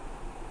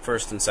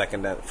 First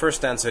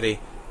density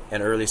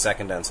and early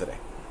second density.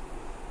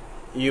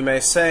 You may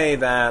say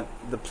that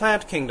the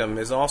plant kingdom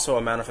is also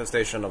a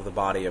manifestation of the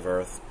body of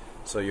Earth.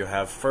 So you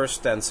have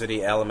first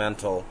density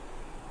elemental,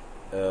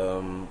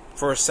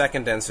 first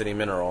second density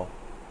mineral,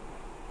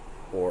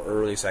 or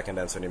early second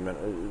density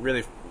mineral.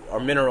 Really, are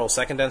mineral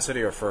second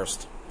density or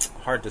first?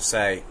 Hard to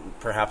say.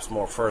 Perhaps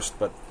more first,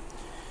 but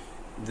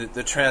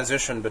the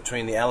transition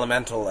between the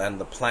elemental and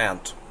the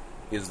plant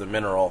is the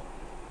mineral,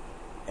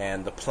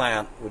 and the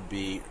plant would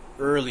be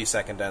early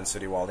second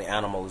density, while the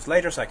animal is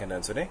later second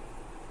density,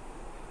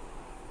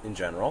 in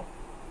general.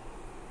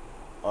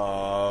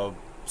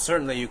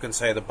 Certainly you can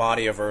say the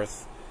body of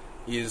Earth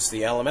is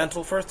the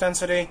elemental first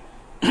density,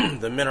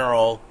 the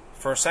mineral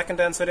first second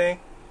density,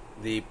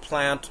 the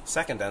plant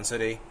second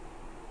density,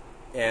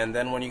 and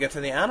then when you get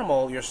to the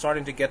animal, you're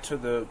starting to get to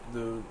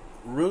the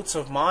roots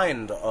of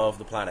mind of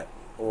the planet,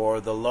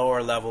 or the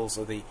lower levels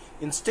of the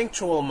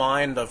instinctual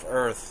mind of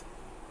Earth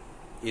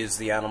is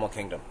the animal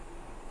kingdom.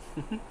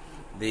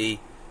 The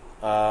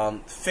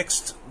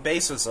fixed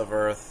basis of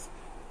Earth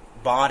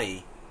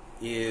body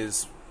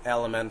is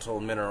elemental,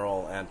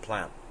 mineral, and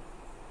plant.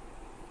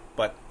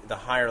 But the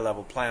higher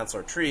level plants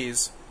are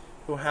trees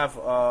who have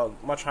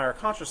much higher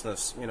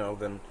consciousness,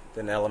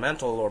 than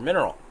elemental or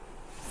mineral.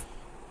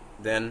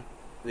 Then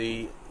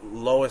the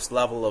lowest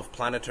level of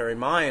planetary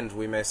mind,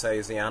 we may say,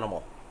 is the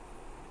animal.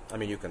 I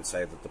mean, you can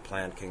say that the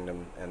plant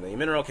kingdom and the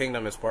mineral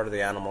kingdom is part of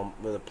the animal,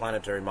 with a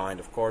planetary mind,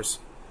 of course.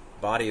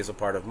 Body is a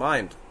part of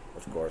mind,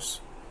 of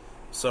course.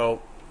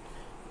 So,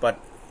 but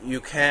you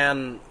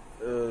can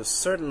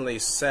certainly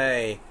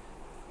say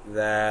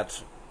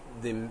that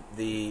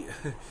the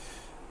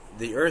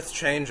Earth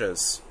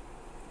changes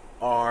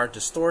are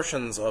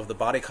distortions of the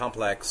body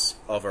complex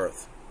of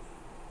Earth.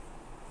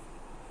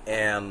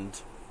 And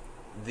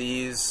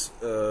these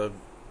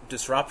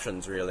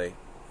disruptions, really,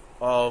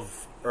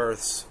 of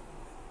Earth's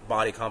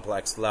body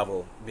complex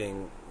level,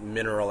 being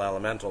mineral,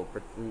 elemental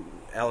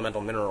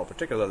mineral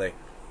particularly,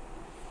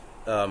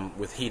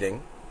 with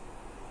heating,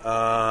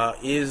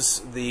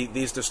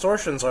 these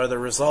distortions are the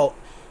result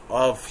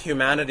of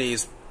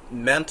humanity's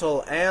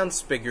mental and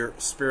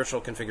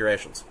spiritual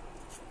configurations.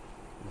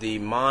 The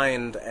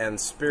mind and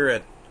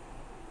spirit,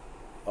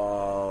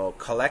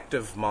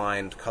 collective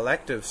mind,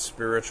 collective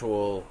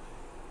spiritual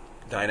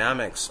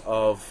dynamics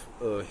of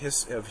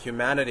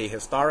humanity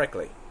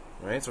historically,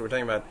 right? So we're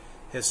talking about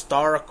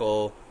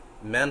historical,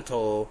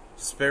 mental,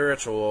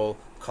 spiritual,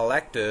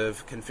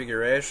 collective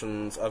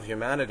configurations of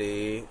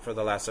humanity for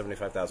the last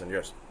 75,000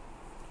 years.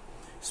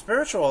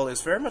 Spiritual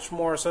is very much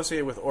more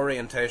associated with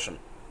orientation,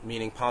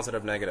 meaning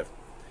positive, negative.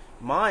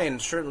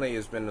 Mind certainly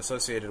has been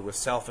associated with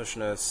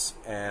selfishness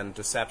and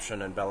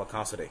deception and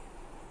bellicosity.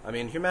 I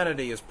mean,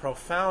 humanity is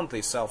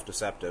profoundly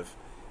self-deceptive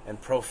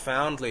and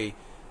profoundly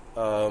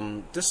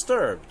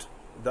disturbed,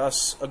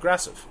 thus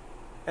aggressive,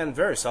 and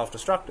very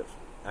self-destructive,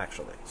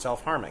 actually,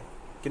 self-harming,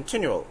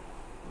 continual,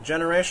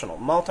 generational,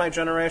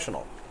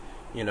 multi-generational.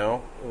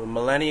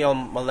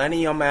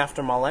 Millennium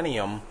after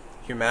millennium,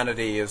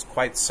 humanity is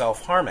quite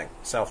self-harming,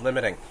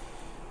 self-limiting,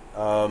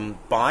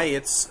 by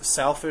its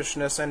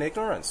selfishness and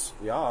ignorance.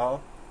 Yeah,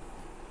 of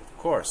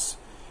course.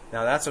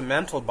 Now that's a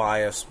mental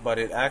bias, but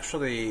it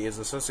actually is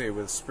associated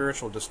with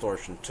spiritual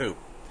distortion too,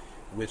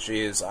 which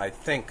is, I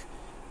think,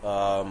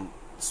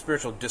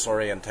 spiritual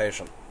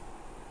disorientation.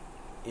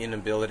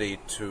 Inability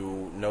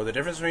to know the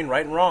difference between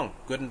right and wrong,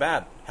 good and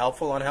bad,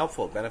 helpful,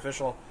 unhelpful,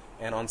 beneficial,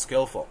 and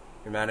unskillful.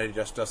 Humanity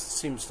just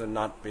seems to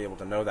not be able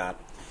to know that,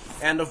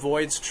 and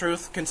avoids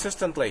truth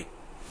consistently.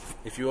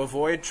 If you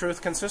avoid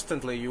truth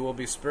consistently, you will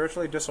be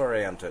spiritually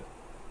disoriented,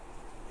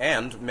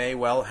 and may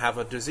well have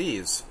a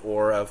disease,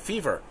 or a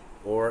fever,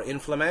 or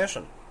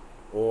inflammation,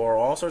 or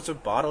all sorts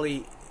of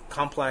bodily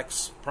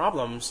complex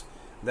problems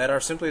that are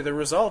simply the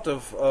result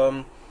of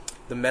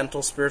the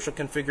mental spiritual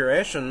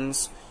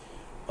configurations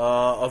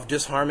of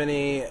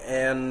disharmony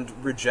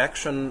and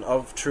rejection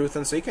of truth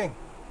and seeking.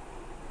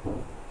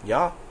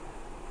 Yeah.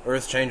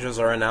 Earth changes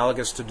are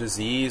analogous to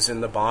disease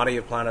in the body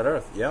of planet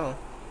Earth. Yeah.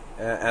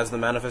 As the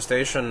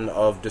manifestation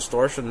of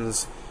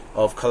distortions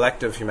of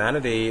collective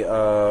humanity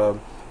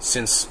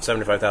since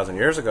 75,000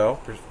 years ago,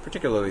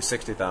 particularly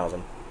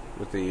 60,000,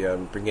 with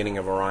the beginning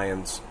of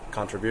Orion's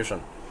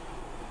contribution.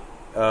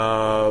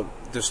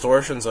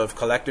 distortions of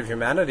collective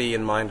humanity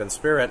in mind and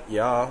spirit,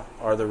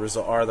 are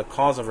the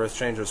cause of earth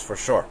changes for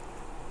sure.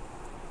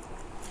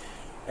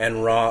 And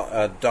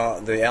the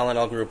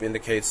LNL group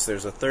indicates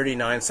there's a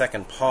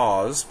 39-second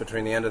pause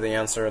between the end of the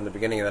answer and the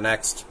beginning of the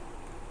next.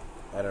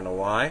 I don't know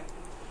why.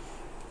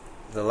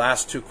 The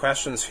last two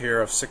questions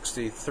here of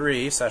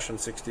 63, session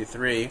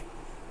 63,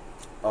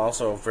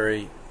 also a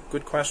very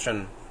good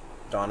question.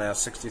 Don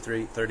asks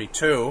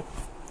 6332.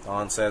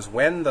 Don says,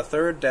 when the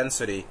third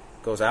density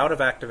goes out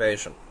of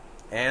activation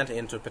and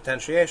into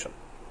potentiation,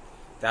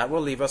 that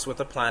will leave us with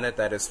a planet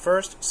that is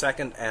first,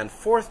 second, and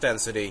fourth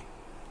density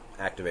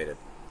activated.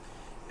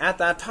 At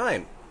that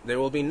time, there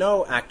will be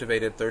no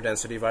activated third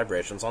density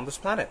vibrations on this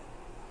planet.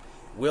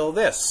 Will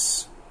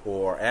this,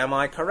 or am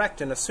I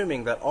correct in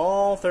assuming that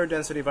all third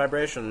density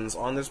vibrations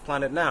on this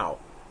planet now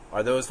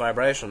are those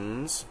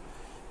vibrations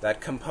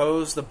that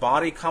compose the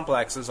body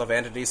complexes of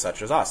entities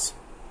such as us,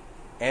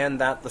 and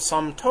that the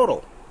sum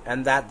total,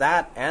 and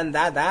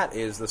that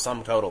is the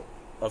sum total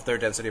of third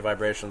density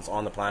vibrations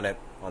on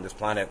this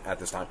planet at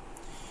this time?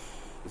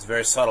 It's a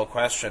very subtle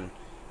question.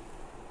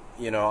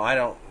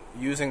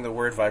 Using the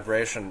word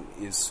vibration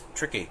is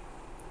tricky.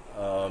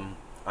 I'm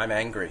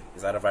angry.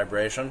 Is that a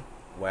vibration?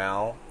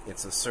 Well,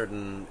 it's a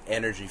certain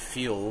energy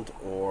field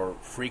or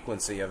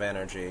frequency of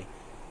energy,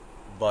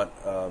 but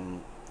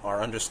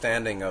our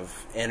understanding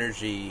of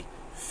energy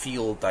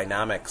field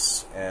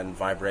dynamics and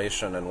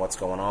vibration and what's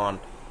going on,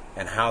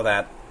 and how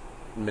that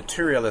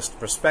materialist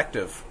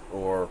perspective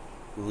or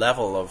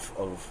level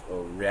of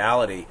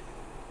reality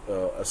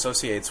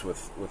associates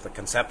with the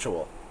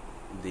conceptual,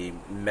 the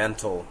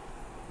mental,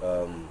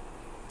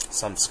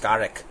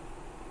 samskaric,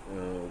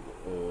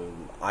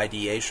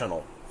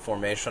 ideational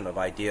formation of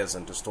ideas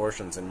and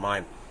distortions in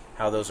mind,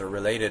 how those are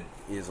related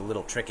is a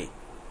little tricky,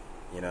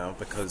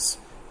 because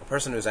a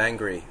person who's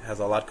angry has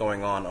a lot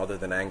going on other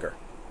than anger.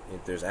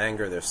 If there's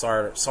anger, there's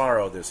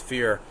sorrow, there's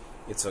fear.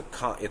 It's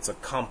a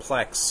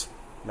complex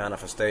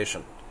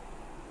manifestation,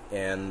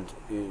 and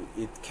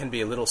it can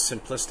be a little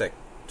simplistic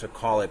to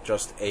call it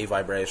just a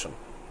vibration.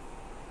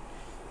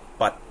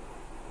 But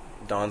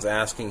Don's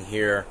asking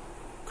here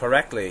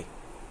correctly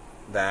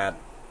that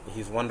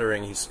he's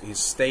wondering, he's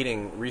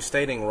restating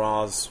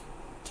Ra's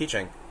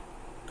teaching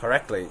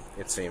correctly,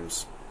 it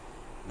seems,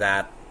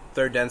 that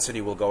third density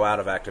will go out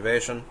of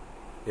activation,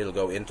 it'll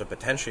go into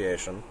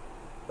potentiation,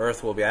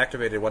 Earth will be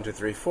activated 1, 2,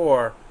 3,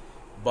 4,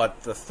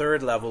 but the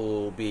third level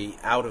will be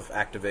out of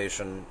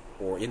activation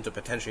or into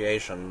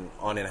potentiation,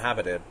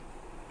 uninhabited,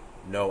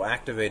 no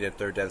activated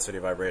third density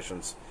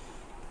vibrations.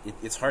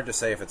 It's hard to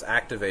say if it's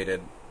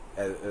activated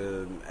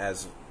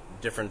as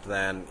different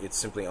than it's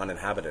simply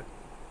uninhabited.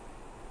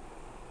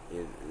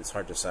 It's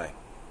hard to say.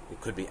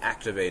 It could be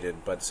activated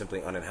but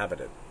simply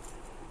uninhabited.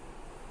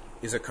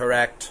 Is it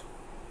correct?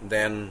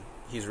 Then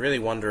he's really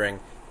wondering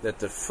that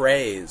the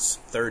phrase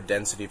third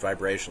density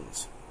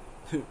vibrations,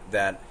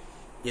 that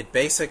it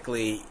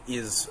basically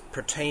is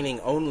pertaining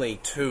only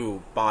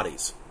to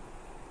bodies,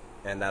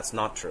 and that's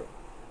not true.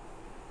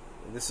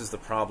 This is the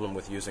problem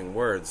with using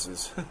words,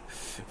 is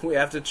we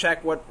have to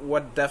check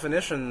what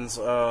definitions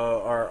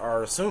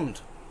are assumed.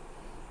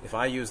 If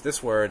I use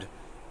this word,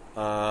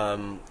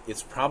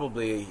 it's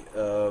probably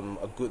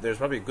there's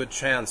probably a good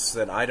chance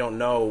that I don't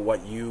know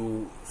what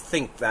you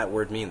think that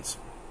word means.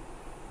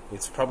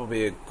 It's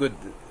probably a good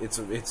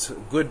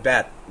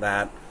bet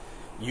that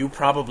you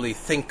probably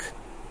think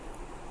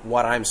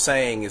what I'm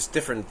saying is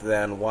different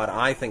than what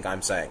I think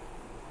I'm saying.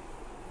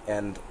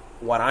 And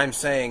what I'm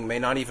saying may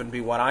not even be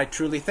what I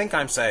truly think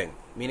I'm saying,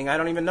 meaning I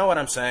don't even know what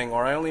I'm saying,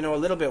 or I only know a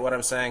little bit what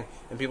I'm saying,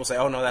 and people say,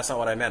 oh no, that's not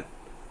what I meant.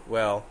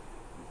 Well,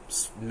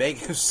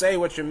 say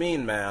what you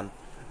mean, man.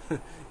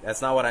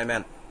 That's not what I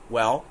meant.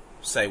 Well,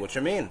 say what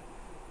you mean.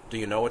 Do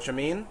you know what you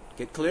mean?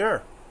 Get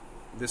clear.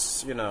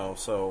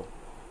 So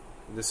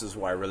this is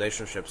why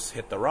relationships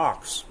hit the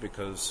rocks,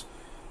 because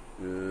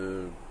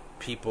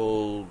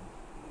people,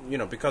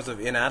 because of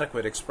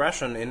inadequate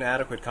expression,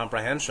 inadequate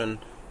comprehension,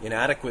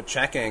 inadequate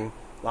checking,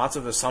 lots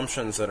of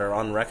assumptions that are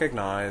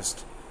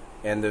unrecognized,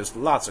 and there's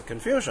lots of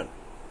confusion.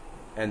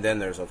 And then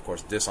there's, of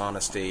course,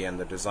 dishonesty and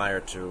the desire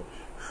to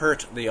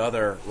hurt the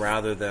other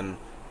rather than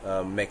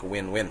make a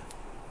win-win.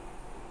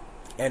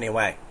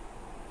 Anyway,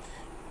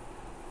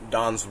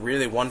 Don's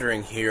really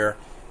wondering here,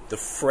 the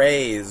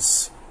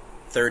phrase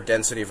third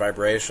density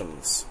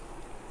vibrations,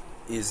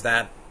 is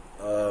that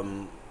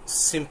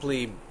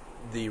simply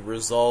the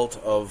result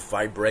of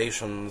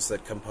vibrations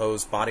that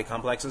compose body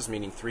complexes,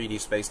 meaning 3D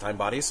space-time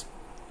bodies?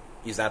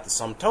 Is that the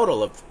sum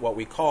total of what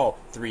we call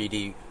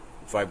 3D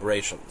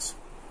vibrations?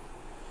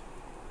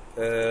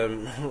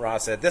 Ra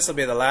said, this will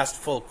be the last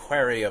full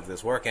query of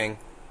this working.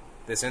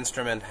 This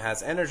instrument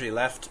has energy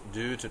left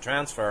due to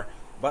transfer,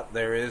 but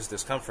there is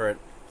discomfort.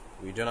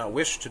 We do not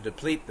wish to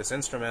deplete this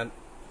instrument.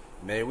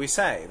 May we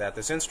say that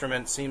this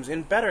instrument seems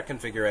in better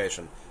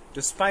configuration,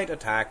 despite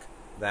attack,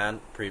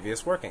 than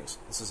previous workings.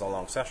 This is a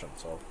long session,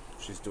 so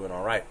she's doing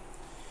all right.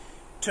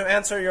 To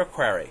answer your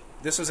query,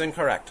 this is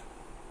incorrect.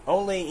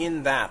 Only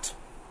in that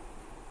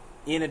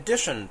in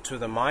addition to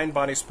the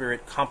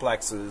mind-body-spirit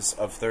complexes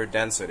of third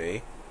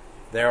density,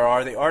 there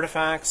are the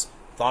artifacts,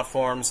 thought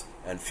forms,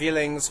 and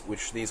feelings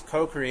which these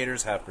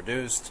co-creators have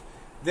produced.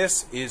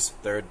 This is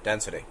third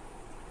density.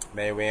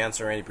 May we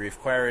answer any brief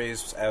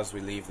queries as we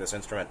leave this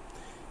instrument.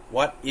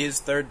 What is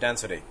third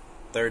density?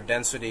 Third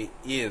density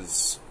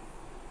is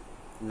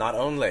not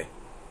only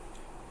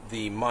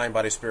the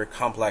mind-body-spirit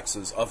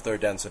complexes of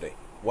third density.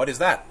 What is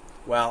that?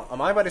 Well, a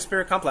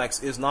mind-body-spirit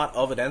complex is not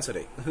of a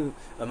density.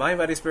 A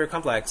mind-body-spirit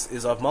complex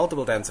is of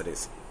multiple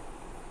densities.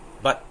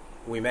 But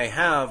we may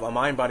have a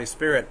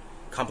mind-body-spirit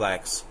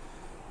complex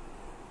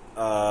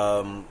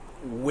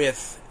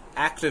with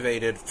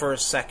activated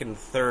first, second,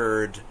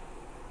 third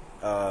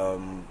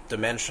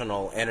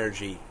dimensional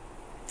energy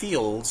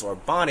fields or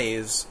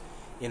bodies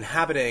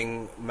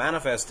inhabiting,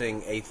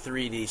 manifesting a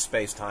 3D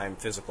space-time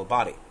physical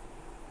body.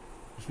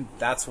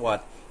 That's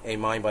what a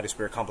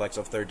mind-body-spirit complex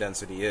of third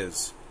density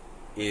is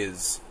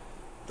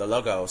the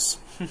logos,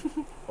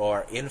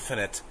 or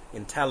infinite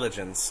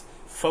intelligence,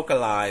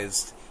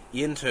 focalized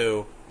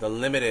into the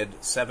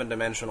limited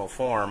seven-dimensional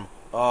form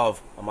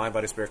of a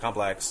mind-body-spirit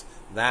complex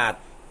that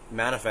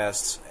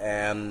manifests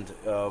and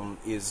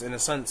is, in a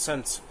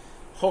sense,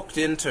 hooked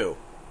into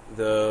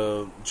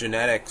the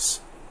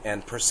genetics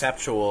and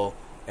perceptual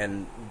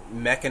and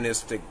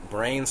mechanistic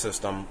brain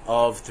system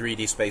of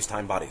 3D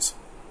space-time bodies.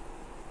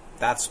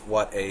 That's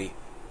what a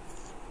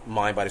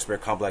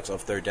mind-body-spirit complex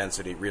of third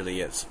density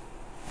really is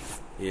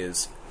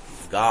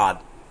God,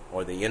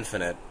 or the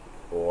infinite,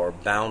 or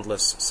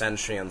boundless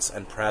sentience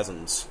and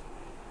presence,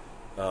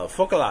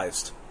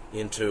 focalized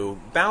into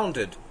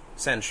bounded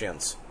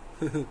sentience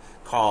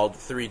called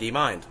 3D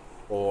mind,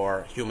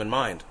 or human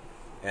mind,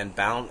 and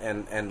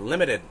and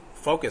limited,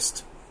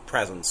 focused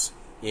presence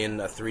in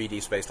a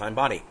 3D space-time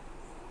body,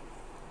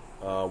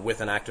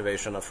 with an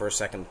activation of first,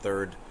 second,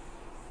 third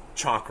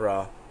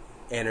chakra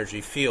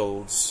energy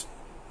fields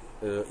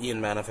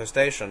in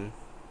manifestation,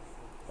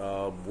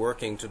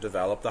 working to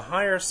develop the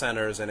higher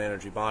centers and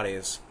energy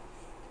bodies,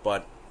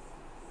 but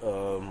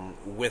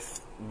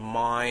with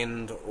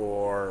mind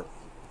or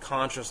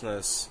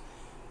consciousness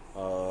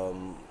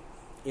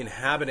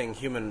inhabiting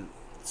human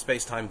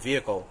space-time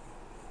vehicle,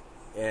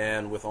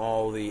 and with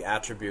all the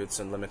attributes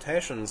and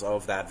limitations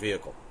of that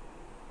vehicle,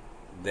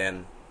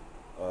 then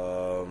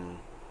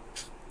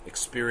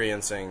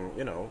experiencing,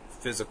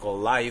 physical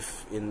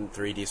life in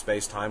 3D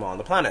space-time on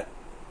the planet.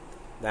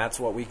 That's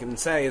what we can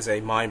say is a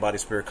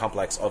mind-body-spirit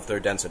complex of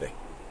third density.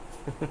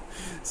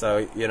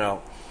 So,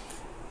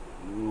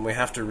 we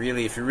have to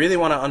really, if you really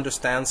want to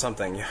understand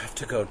something, you have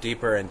to go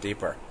deeper and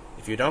deeper.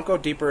 If you don't go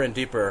deeper and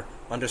deeper,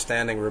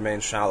 understanding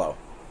remains shallow.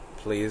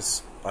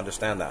 Please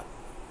understand that.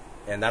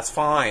 And that's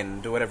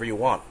fine, do whatever you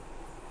want.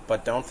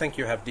 But don't think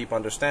you have deep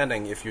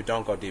understanding if you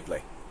don't go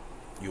deeply.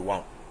 You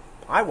won't.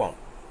 I won't.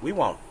 We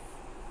won't.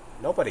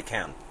 Nobody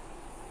can.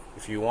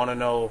 If you want to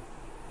know,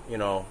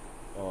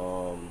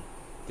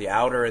 the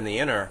outer and the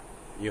inner,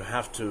 you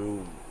have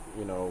to,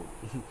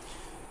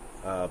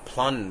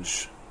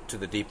 plunge to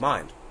the deep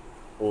mind,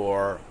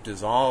 or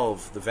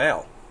dissolve the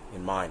veil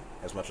in mind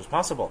as much as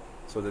possible,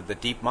 so that the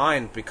deep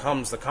mind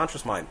becomes the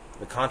conscious mind.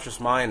 The conscious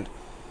mind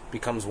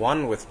becomes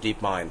one with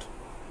deep mind,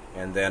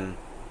 and then,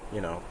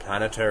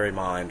 planetary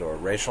mind or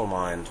racial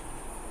mind,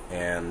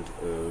 and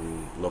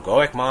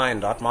logoic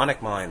mind,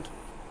 atmanic mind.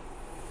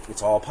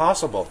 It's all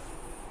possible,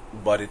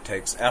 but it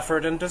takes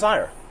effort and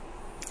desire.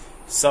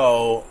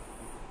 So,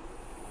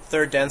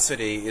 third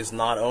density is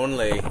not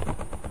only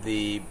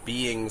the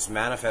beings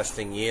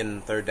manifesting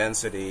in third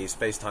density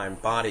space-time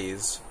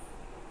bodies,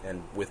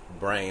 and with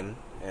brain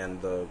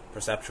and the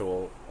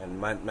perceptual and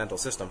mental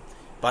system,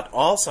 but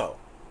also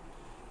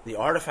the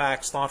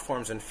artifacts, thought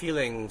forms, and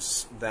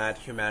feelings that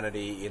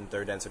humanity in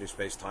third density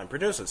space-time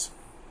produces.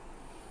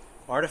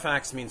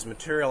 Artifacts means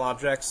material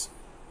objects.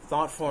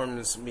 Thought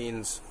forms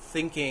means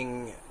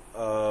thinking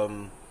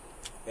and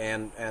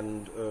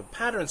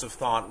patterns of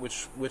thought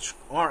which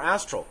are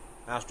astral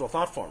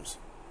thought forms,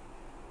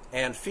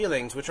 and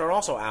feelings which are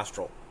also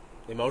astral.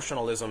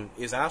 Emotionalism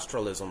is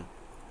astralism,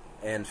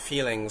 and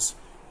feelings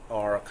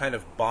are a kind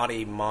of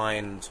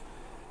body-mind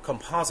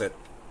composite.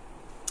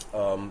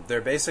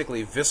 They're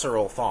basically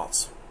visceral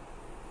thoughts.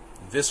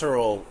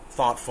 Visceral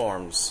thought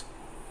forms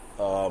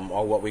are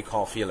what we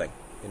call feeling,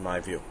 in my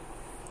view.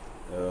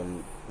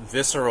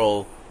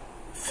 Visceral,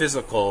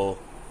 physical,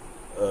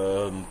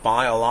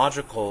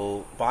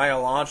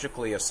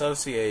 biologically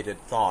associated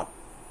thought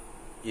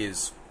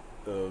is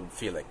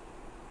feeling.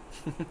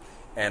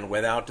 And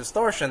without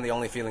distortion, the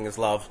only feeling is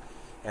love.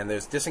 And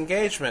there's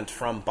disengagement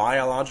from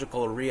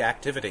biological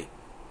reactivity,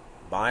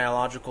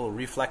 biological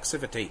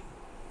reflexivity,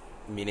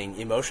 meaning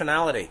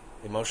emotionality,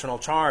 emotional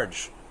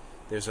charge.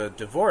 There's a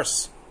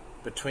divorce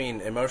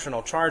between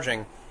emotional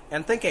charging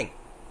and thinking.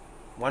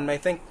 One may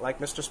think like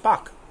Mr.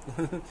 Spock.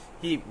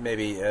 He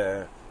maybe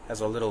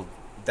has a little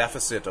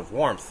deficit of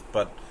warmth,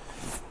 but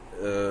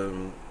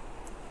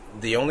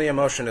the only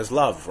emotion is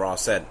love,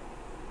 Ross said,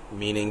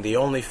 meaning the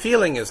only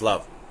feeling is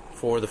love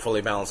for the fully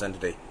balanced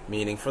entity,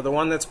 meaning for the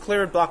one that's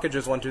cleared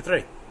blockages 1, 2,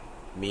 3.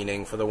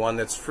 meaning for the one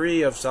that's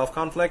free of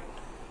self-conflict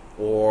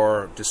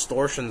or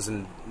distortions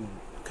and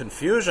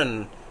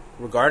confusion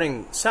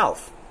regarding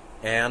self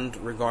and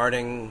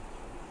regarding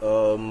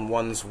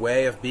one's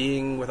way of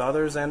being with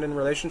others and in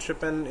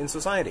relationship and in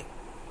society.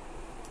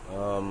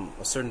 A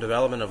certain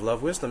development of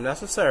love wisdom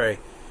necessary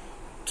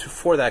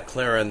for that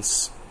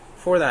clearance,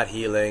 for that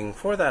healing,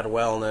 for that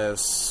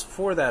wellness,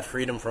 for that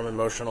freedom from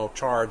emotional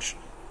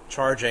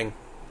charging,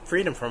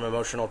 freedom from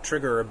emotional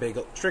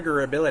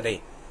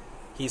triggerability.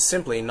 He's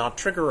simply not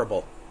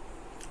triggerable.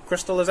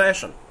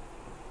 Crystallization.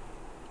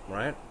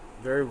 Right?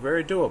 Very,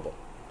 very doable.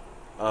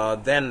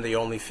 Then the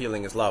only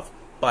feeling is love.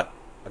 But,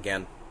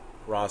 again,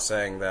 Ra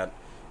saying that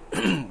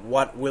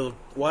what will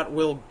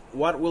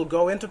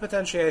go into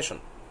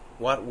potentiation,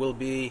 what will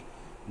be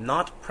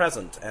not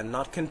present and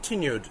not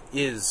continued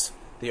is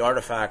the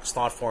artifacts,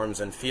 thought forms,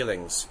 and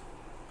feelings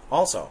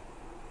also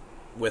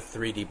with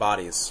 3D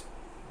bodies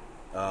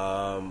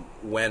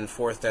when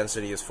fourth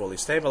density is fully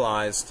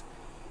stabilized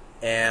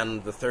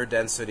and the third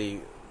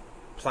density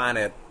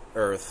planet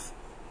Earth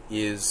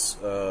is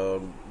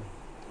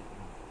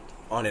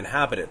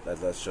uninhabited,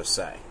 let's just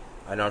say.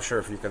 I'm not sure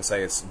if you can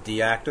say it's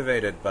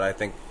deactivated, but I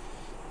think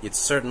it's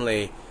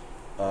certainly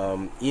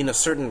in a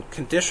certain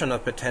condition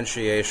of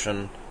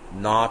potentiation,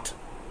 not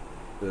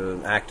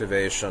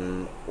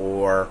activation,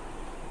 or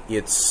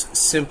it's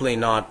simply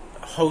not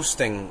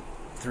hosting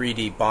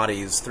 3D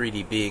bodies,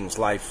 3D beings'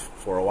 life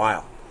for a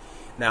while.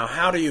 Now,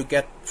 how do you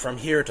get from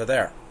here to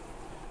there,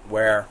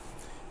 where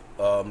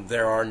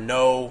there are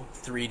no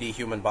 3D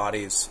human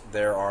bodies,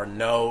 there are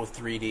no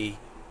 3D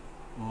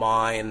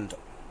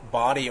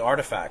mind-body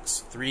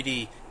artifacts,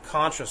 3D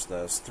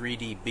consciousness,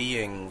 3D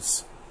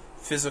beings,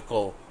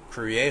 physical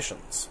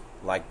creations,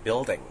 like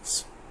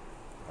buildings,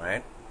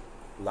 right?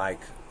 Like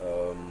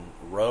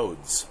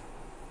roads,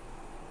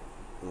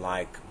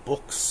 like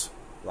books,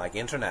 like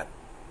internet,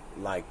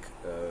 like,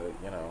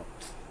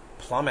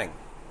 plumbing.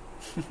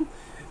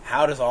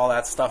 How does all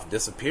that stuff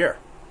disappear?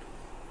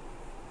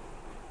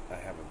 I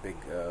have a big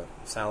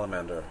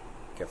salamander,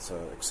 gets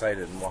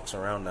excited and walks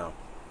around now.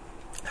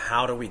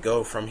 How do we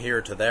go from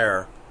here to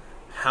there?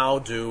 How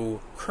does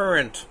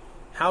current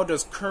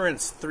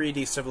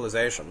 3D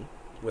civilization,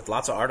 with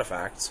lots of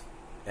artifacts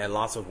and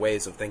lots of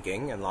ways of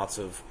thinking and lots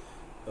of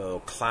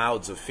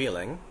clouds of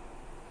feeling,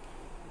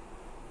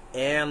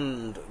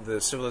 and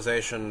the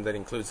civilization that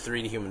includes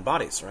 3D human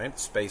bodies, right?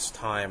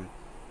 Space-time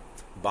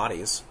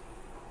bodies,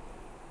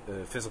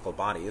 physical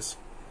bodies.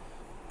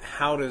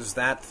 How does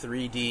that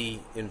 3D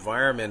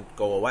environment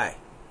go away?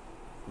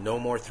 No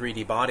more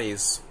 3D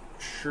bodies.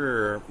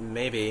 Sure,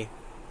 maybe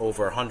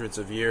over hundreds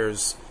of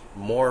years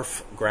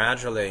morph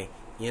gradually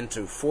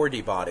into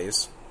 4D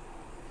bodies.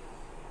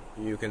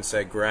 You can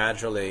say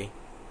gradually,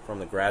 from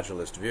the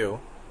gradualist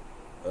view.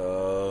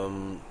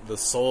 The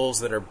souls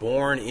that are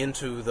born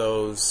into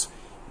those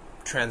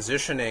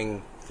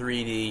transitioning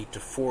 3D to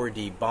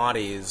 4D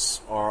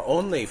bodies are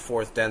only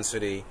fourth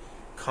density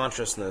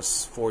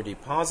consciousness, 4D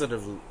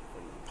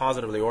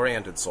positively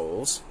oriented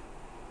souls,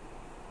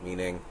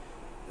 meaning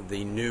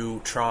the new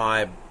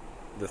tribe,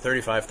 the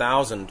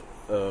 35,000,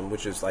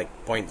 which is like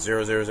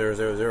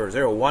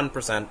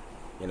 0.0000001%,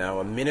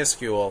 a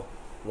minuscule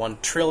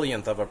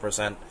 1/trillionth of a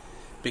percent,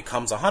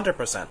 becomes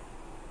 100%.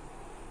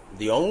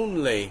 The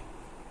only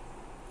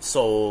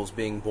souls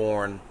being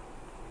born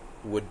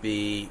would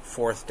be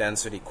fourth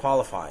density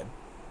qualified.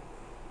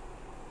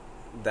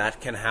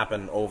 That can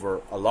happen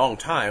over a long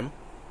time,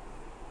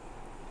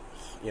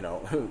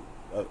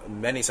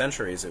 many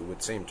centuries it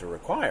would seem to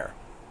require.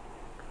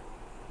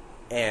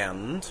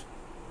 And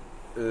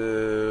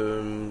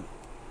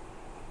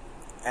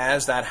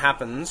as that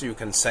happens, you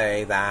can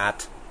say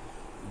that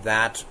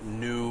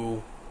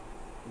the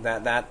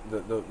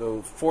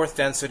fourth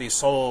density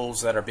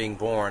souls that are being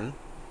born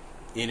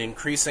in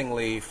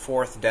increasingly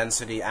fourth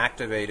density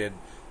activated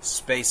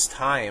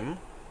space-time,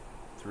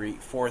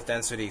 fourth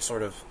density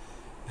sort of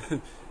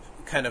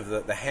kind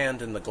of the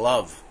hand in the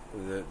glove,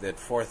 that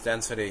fourth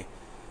density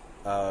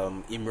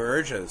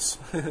emerges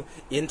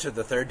into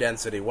the third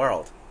density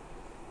world,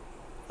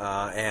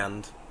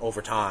 and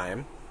over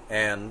time,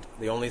 and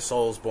the only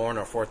souls born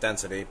are fourth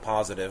density,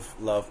 positive,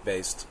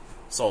 love-based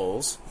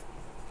souls,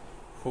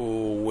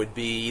 who would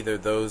be either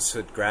those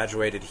who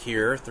graduated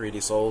here,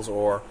 3D souls,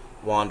 or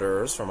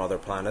wanderers from other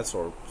planets,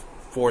 or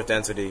fourth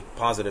density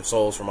positive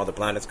souls from other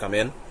planets come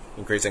in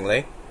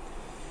increasingly.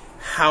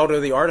 How do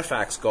the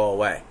artifacts go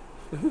away?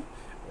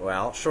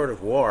 Well, short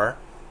of war,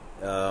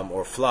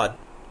 or flood,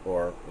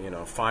 or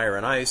fire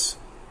and ice,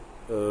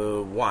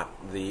 the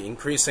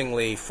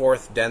increasingly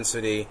fourth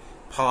density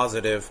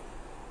positive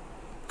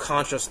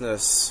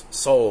consciousness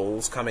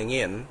souls coming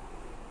in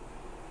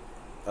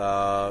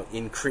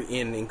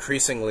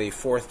increasingly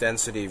fourth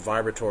density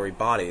vibratory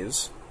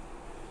bodies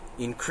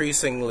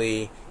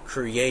increasingly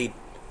create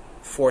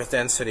fourth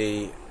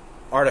density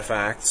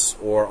artifacts,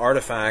 or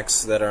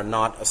artifacts that are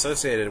not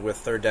associated with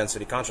third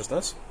density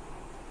consciousness.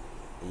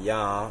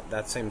 Yeah,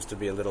 that seems to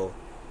be a little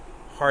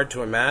hard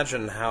to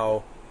imagine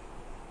how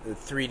the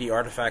 3D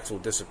artifacts will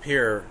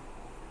disappear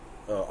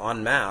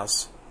en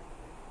masse.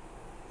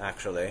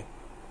 actually,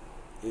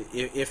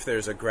 if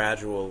there's a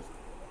gradual,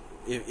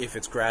 if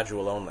it's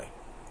gradual only.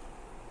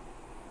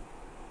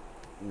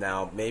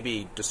 Now,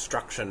 maybe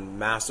destruction,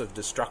 massive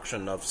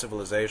destruction of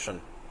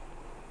civilization,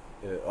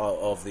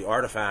 of the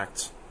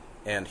artifacts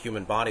and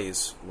human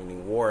bodies,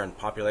 meaning war and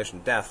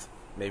population death,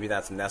 maybe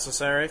that's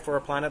necessary for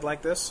a planet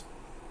like this,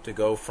 to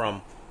go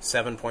from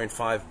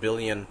 7.5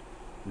 billion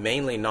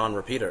mainly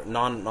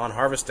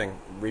non-harvesting,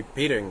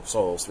 repeaters,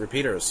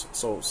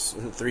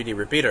 3D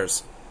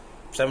repeaters,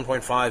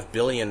 7.5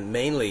 billion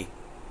mainly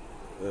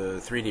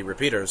 3D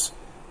repeaters,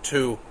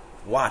 to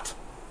what?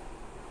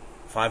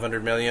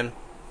 500 million?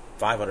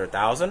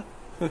 500,000?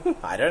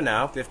 I don't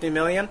know, 50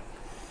 million?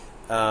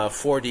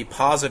 4D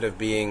positive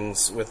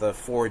beings with a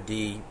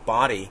 4D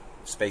body,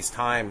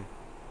 space-time,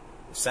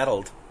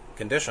 settled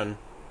condition,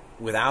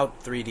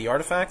 without 3D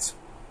artifacts?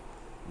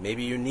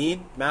 Maybe you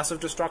need massive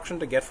destruction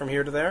to get from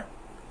here to there?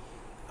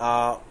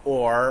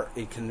 Or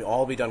it can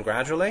all be done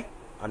gradually?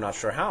 I'm not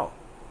sure how.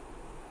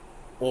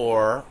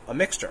 Or a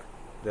mixture.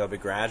 There'll be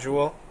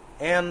gradual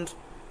and,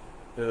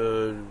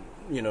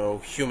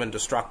 human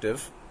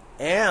destructive,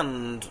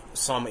 and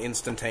some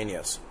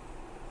instantaneous,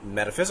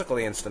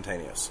 metaphysically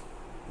instantaneous,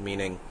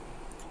 meaning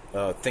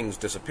things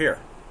disappear,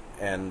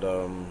 and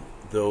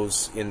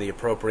those in the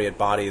appropriate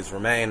bodies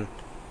remain,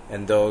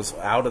 and those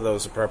out of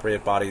those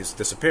appropriate bodies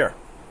disappear.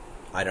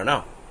 I don't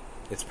know.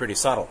 It's pretty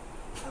subtle.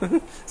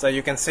 So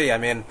you can see,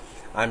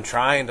 I'm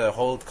trying to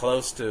hold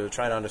close to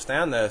try to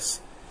understand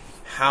this.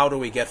 How do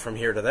we get from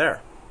here to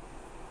there?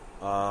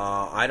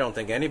 I don't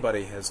think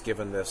anybody has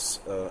given this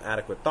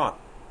adequate thought.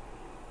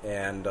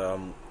 And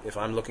if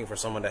I'm looking for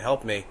someone to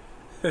help me,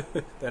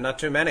 there are not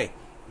too many.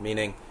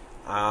 Meaning,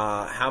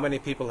 how many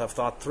people have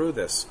thought through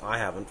this? I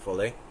haven't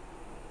fully.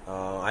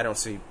 I don't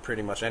see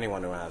pretty much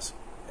anyone who has.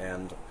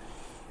 And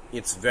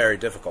it's very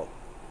difficult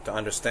to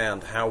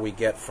understand how we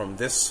get from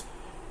this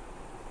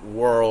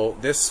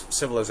world, this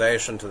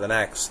civilization, to the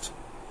next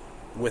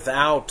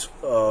without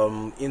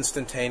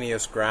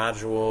instantaneous,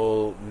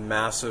 gradual,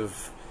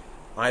 massive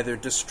either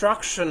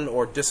destruction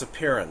or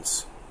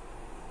disappearance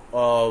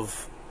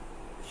of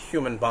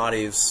human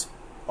bodies,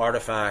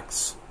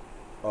 artifacts,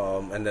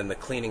 and then the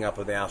cleaning up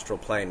of the astral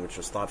plane, which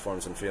is thought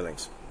forms and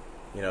feelings.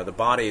 The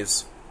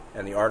bodies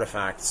and the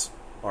artifacts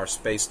are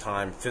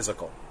space-time,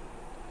 physical.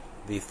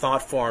 The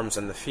thought forms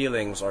and the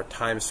feelings are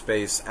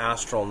time-space,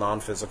 astral,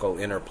 non-physical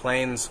inner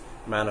planes,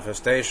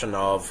 manifestation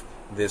of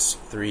this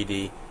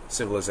 3D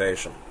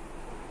civilization.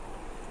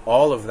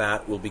 All of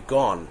that will be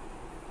gone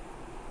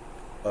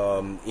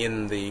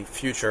in the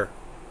future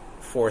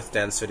fourth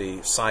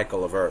density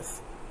cycle of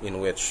Earth, in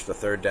which the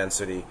third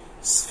density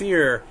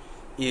sphere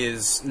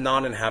is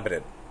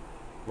non-inhabited.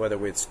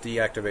 Whether it's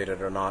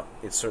deactivated or not,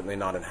 it's certainly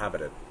not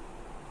inhabited.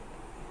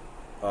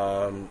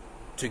 To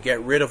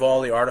get rid of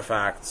all the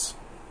artifacts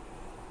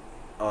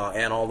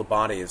and all the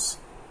bodies,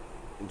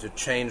 and to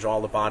change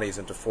all the bodies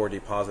into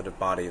 4D positive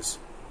bodies,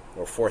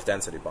 or fourth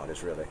density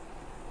bodies, really,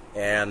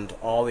 and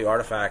all the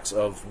artifacts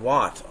of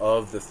what?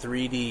 Of the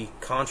 3D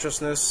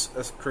consciousness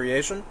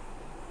creation?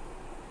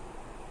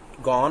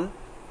 Gone?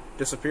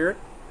 Disappeared?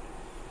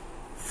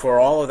 For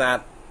all of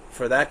that,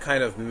 for that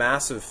kind of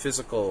massive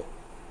physical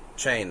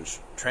change,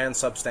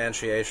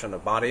 transubstantiation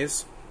of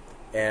bodies,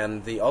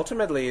 and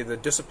ultimately the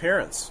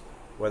disappearance,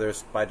 whether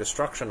it's by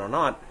destruction or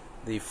not,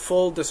 the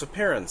full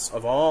disappearance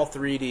of all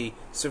 3D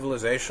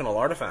civilizational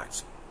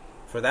artifacts.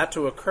 For that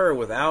to occur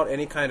without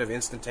any kind of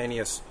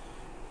instantaneous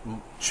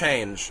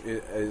change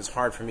is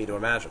hard for me to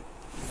imagine.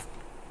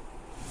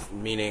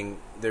 Meaning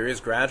there is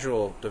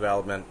gradual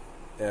development,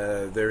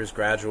 there is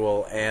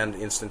gradual and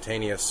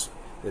instantaneous,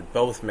 that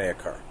both may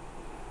occur.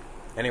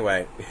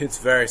 Anyway, it's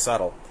very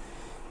subtle.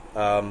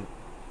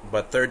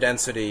 But third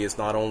density is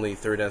not only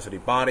third density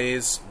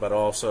bodies, but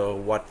also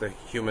what the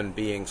human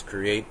beings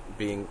create,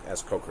 being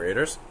as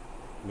co-creators,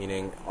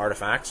 meaning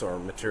artifacts or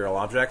material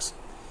objects,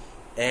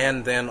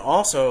 and then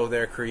also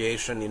their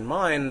creation in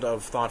mind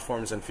of thought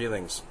forms and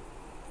feelings,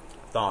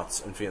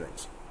 thoughts and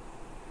feelings,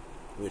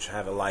 which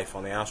have a life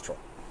on the astral.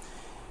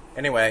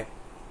 Anyway,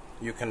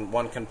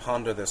 one can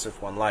ponder this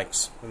if one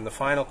likes. And the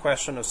final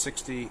question of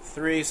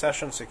 63,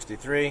 session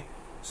 63,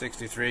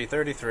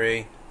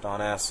 6333,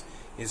 Don S.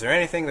 Is there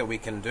anything that we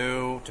can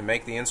do to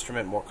make the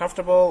instrument more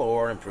comfortable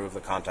or improve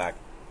the contact?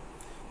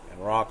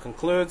 And Ra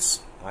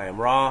concludes, I am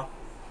Ra.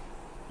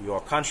 You are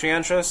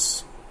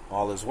conscientious.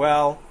 All is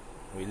well.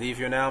 We leave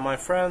you now, my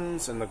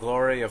friends, in the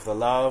glory of the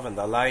love and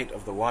the light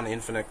of the one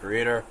infinite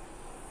Creator.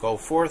 Go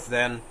forth,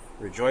 then,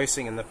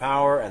 rejoicing in the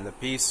power and the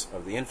peace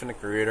of the infinite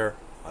Creator,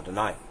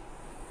 Adonai.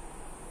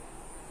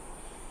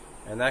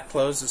 And that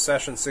closes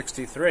session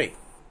 63.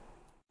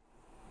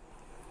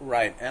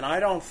 Right, and I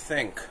don't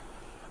think,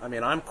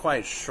 I'm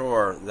quite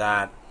sure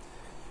that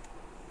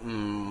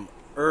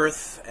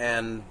Earth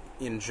and,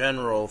 in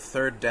general,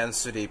 third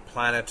density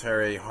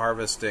planetary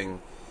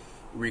harvesting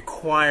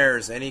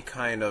requires any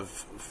kind of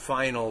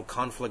final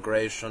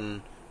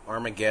conflagration,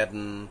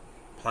 Armageddon,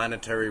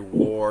 planetary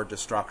war,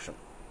 destruction.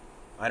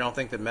 I don't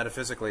think that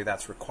metaphysically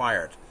that's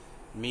required.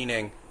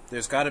 Meaning,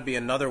 there's got to be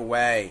another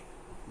way,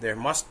 there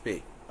must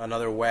be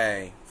another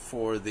way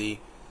for the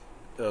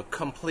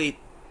complete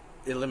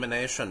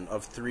elimination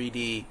of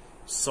 3D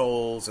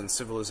souls and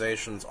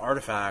civilizations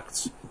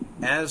artifacts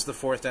as the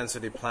fourth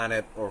density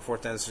planet or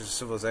fourth density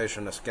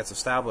civilization gets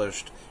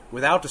established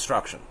without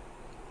destruction.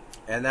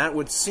 And that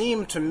would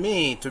seem to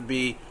me to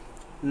be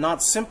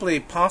not simply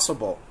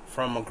possible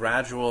from a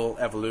gradual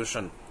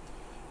evolution.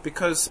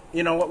 Because,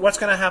 what's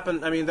going to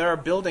happen? I mean, there are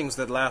buildings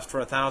that last for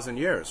 1,000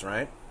 years,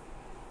 right?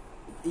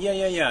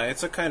 Yeah.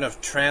 It's a kind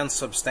of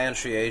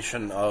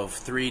transubstantiation of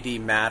 3D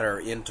matter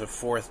into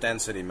fourth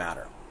density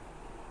matter.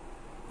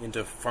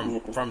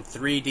 From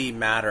 3D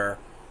matter,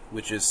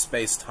 which is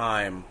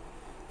space-time,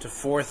 to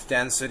fourth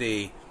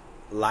density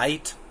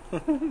light,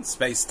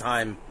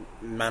 space-time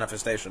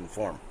manifestation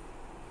form.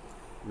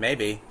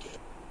 Maybe.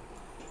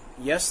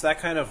 Yes, that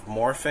kind of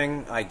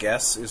morphing, I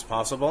guess, is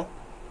possible.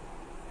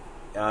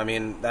 I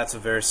mean, that's a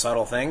very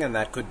subtle thing, and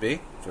that could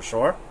be, for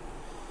sure.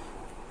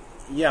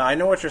 Yeah, I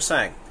know what you're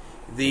saying.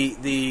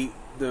 The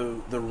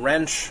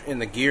wrench in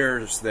the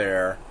gears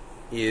there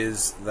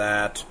is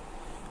that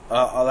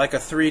like a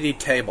 3D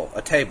table,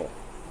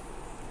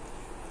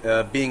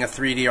 being a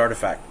 3D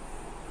artifact.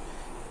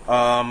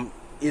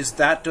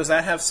 Does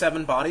that have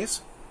 7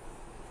 bodies?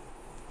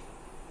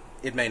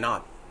 It may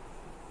not.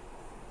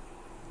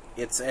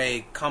 It's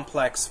a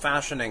complex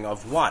fashioning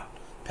of what?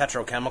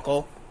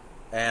 Petrochemical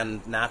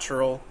and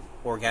natural,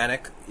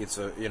 organic. It's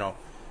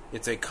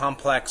a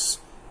complex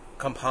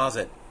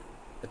composite,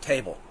 a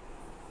table.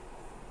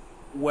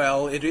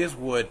 Well, it is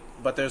wood,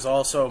 but there's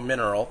also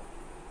mineral.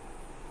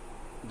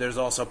 There's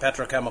also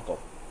petrochemical.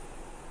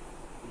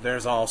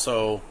 There's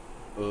also,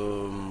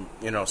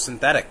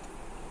 synthetic,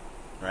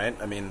 right?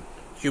 I mean,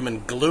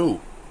 human glue.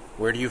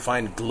 Where do you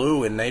find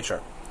glue in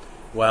nature?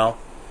 Well,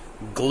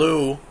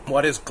 glue,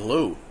 what is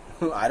glue?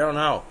 I don't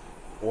know.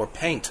 Or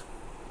paint.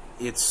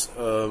 It's,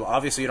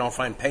 obviously you don't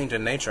find paint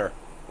in nature,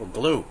 or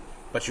glue,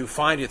 but you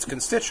find its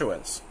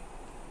constituents.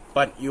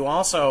 But you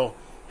also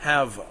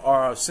have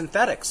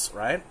synthetics,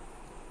 right?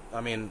 I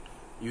mean,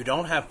 you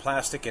don't have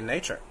plastic in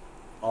nature,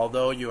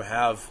 although you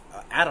have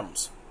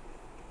atoms.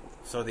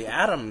 So the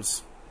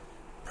atoms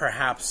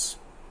perhaps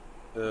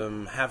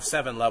have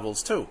 7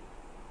 levels too,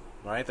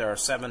 right? There are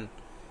 7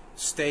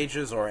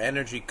 stages or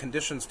energy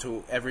conditions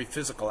to every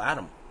physical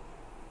atom.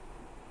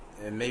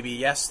 And maybe,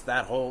 yes,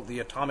 the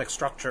atomic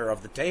structure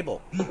of the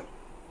table,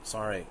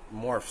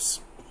 morphs.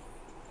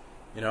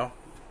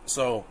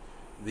 So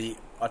the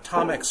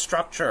atomic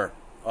structure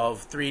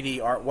of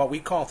 3D art, what we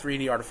call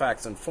 3D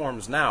artifacts and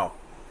forms now,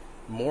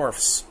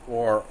 morphs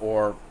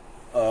or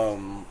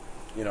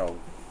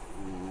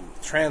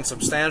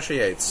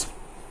transubstantiates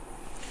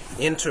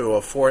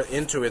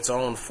into its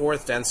own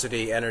fourth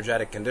density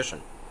energetic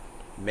condition.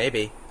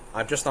 Maybe.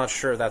 I'm just not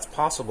sure that's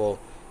possible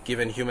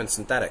given human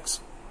synthetics.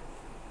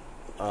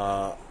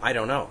 I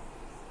don't know.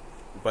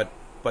 But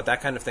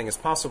that kind of thing is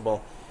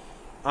possible.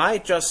 I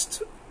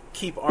just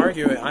keep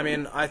arguing. I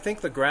mean, I think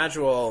the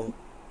gradual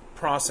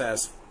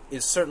process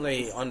is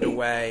certainly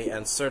underway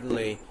and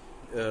certainly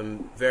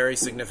very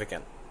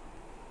significant.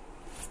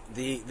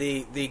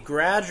 The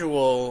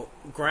gradual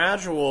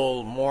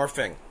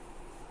morphing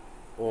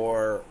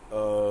or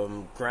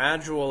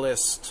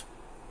gradualist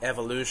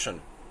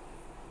evolution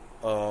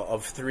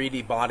of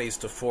 3D bodies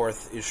to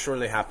fourth is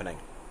surely happening.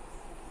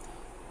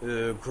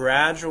 The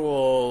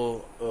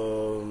gradual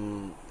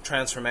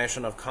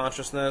transformation of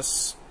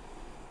consciousness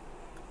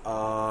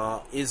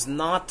is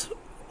not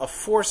a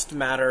forced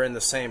matter in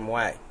the same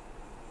way.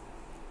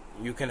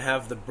 You can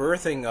have the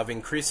birthing of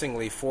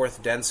increasingly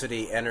fourth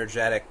density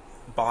energetic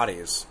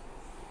bodies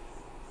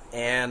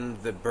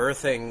and the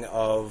birthing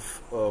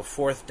of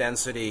fourth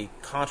density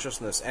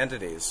consciousness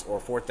entities or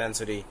fourth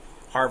density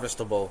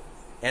harvestable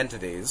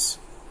entities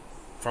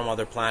from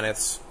other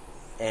planets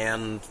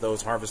and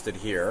those harvested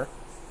here.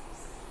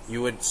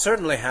 You would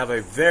certainly have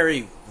a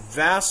very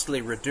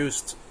vastly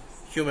reduced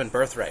human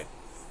birth rate,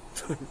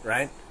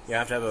 right? You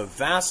have to have a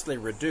vastly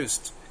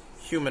reduced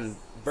human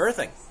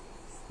birthing.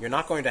 You're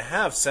not going to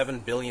have 7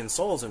 billion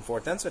souls in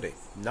fourth density.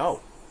 No.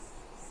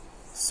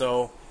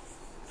 So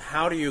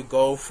how do you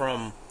go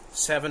from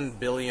 7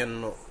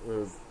 billion,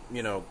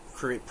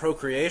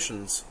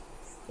 procreations,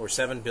 or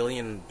 7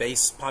 billion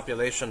base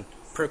population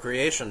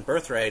procreation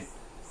birth rate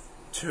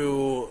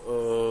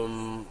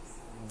to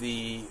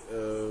the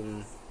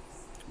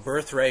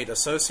birth rate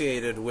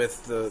associated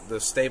with the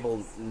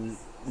stable,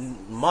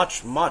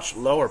 much, much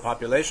lower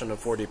population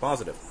of 4D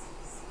positive?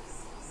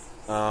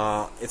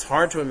 It's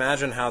hard to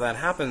imagine how that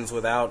happens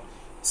without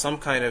some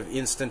kind of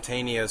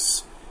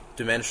instantaneous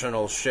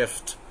dimensional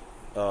shift,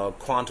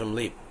 quantum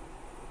leap,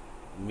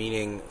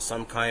 meaning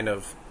some kind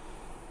of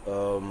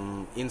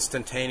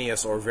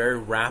instantaneous or very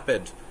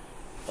rapid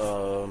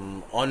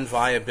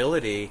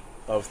unviability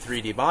of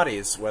 3D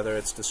bodies, whether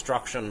it's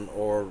destruction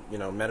or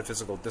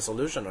metaphysical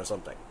dissolution or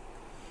something.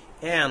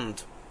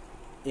 And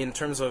in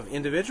terms of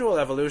individual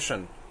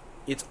evolution,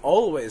 it's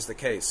always the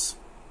case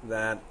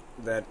that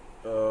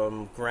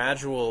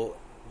gradual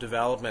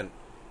development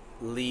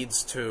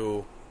leads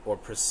to or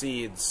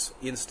precedes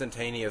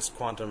instantaneous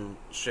quantum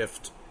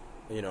shift,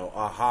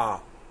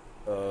 aha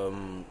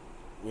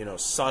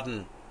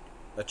sudden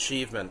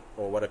achievement,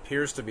 or what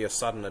appears to be a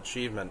sudden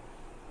achievement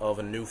of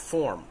a new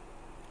form,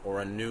 or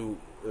a new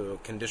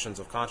conditions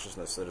of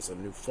consciousness, that is a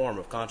new form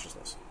of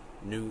consciousness,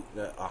 a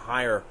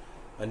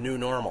new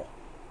normal.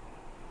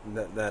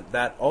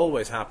 That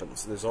always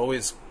happens. There's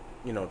always,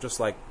 just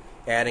like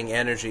adding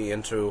energy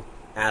into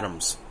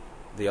atoms,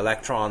 the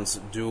electrons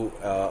do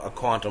a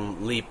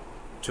quantum leap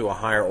to a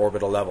higher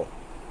orbital level,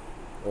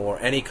 or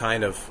any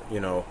kind of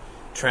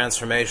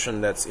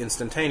transformation that's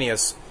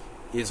instantaneous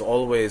is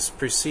always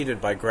preceded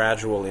by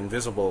gradual,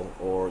 invisible,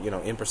 or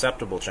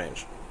imperceptible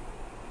change.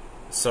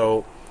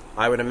 So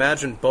I would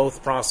imagine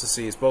both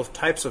processes, both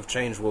types of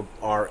change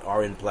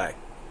are in play.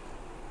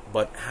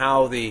 But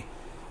how the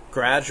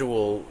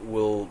gradual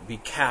will be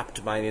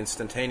capped by an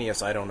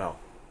instantaneous, I don't know.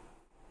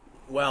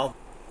 Well,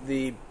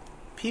 the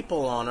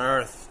people on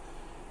Earth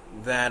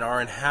that are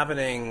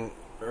inhabiting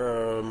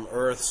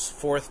Earth's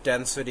fourth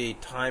density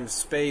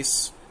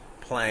time-space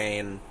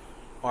plane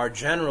are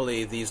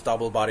generally these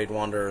double-bodied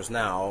wanderers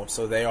now,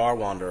 so they are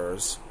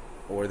wanderers,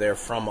 or they're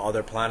from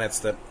other planets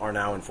that are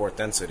now in fourth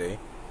density.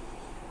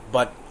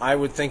 But I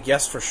would think,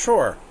 yes, for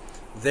sure,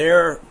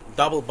 their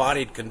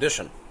double-bodied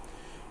condition,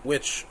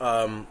 which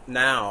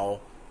now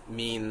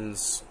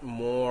means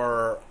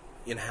more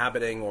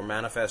inhabiting or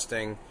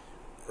manifesting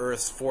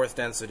Earth's fourth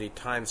density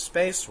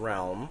time-space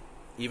realm,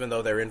 even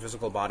though they're in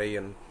physical body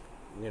and,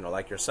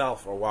 like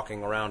yourself, or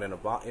walking around in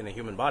a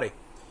human body.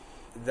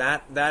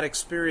 That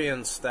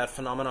experience, that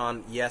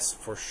phenomenon, yes,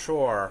 for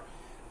sure,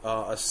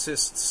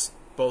 assists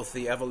both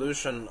the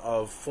evolution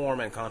of form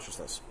and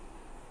consciousness,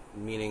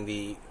 meaning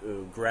the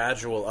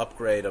gradual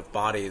upgrade of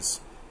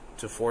bodies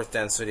to fourth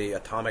density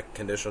atomic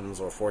conditions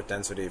or fourth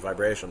density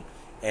vibration,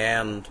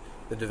 and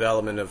the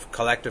development of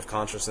collective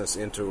consciousness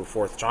into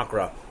fourth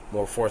chakra,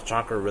 more fourth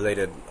chakra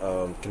related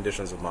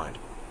conditions of mind.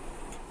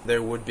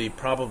 There would be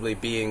probably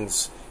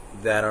beings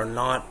that are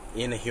not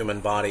in a human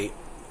body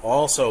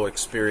also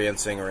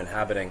experiencing or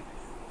inhabiting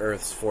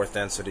Earth's fourth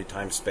density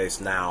time-space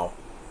now,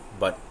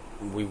 but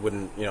we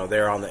wouldn't,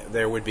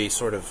 there would be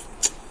sort of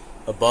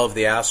above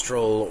the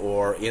astral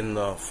or in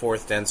the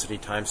fourth density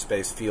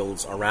time-space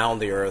fields around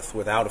the Earth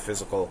without a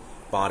physical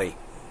body,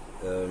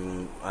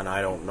 and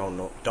I don't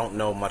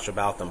know much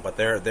about them, but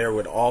there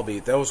would all be,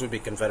 those would be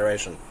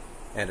Confederation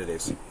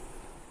entities.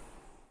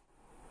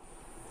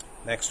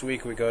 Next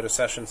week we go to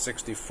session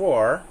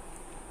 64.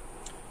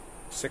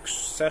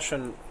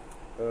 Session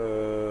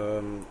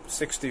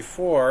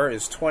 64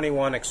 is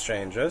 21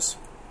 exchanges.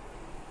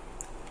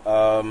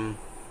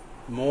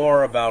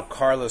 More about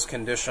Carla's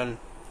condition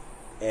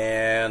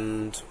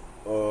and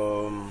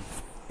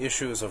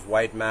issues of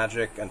white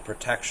magic and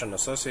protection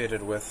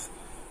associated with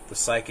the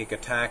psychic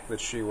attack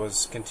that she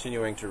was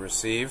continuing to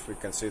receive. We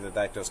can see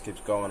that just keeps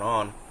going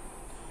on.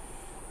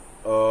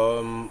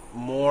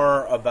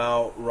 More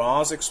about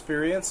Ra's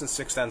experience in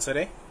sixth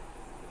density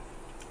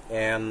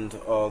and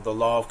the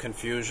law of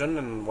confusion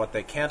and what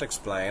they can't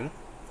explain.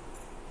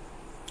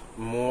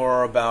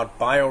 More about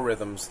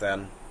biorhythms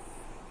then.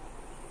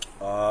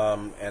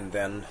 And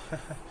then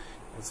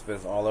it's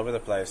been all over the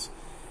place.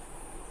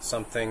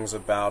 Some things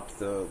about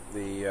the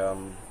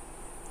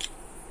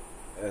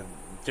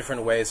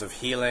different ways of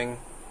healing,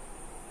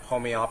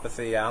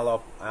 homeopathy,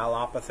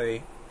 allopathy,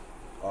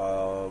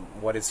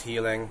 what is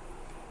healing,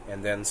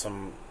 and then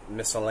some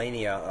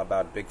miscellanea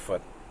about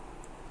Bigfoot.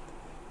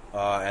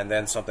 And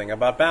then something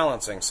about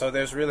balancing. So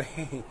there's really,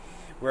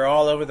 we're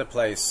all over the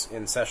place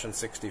in session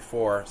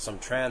 64. Some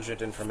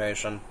transient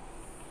information,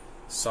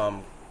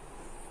 some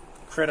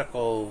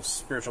critical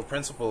spiritual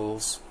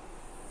principles,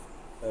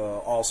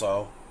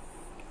 also.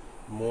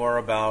 More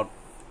about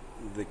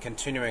the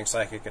continuing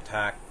psychic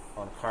attack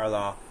on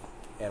Carla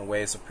and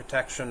ways of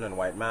protection and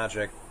white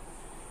magic,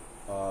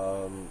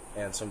 and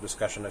some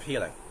discussion of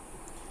healing.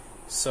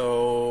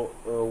 So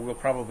we'll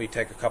probably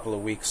take a couple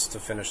of weeks to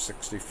finish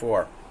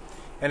 64.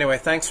 Anyway,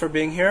 thanks for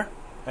being here.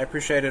 I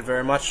appreciate it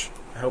very much.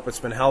 I hope it's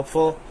been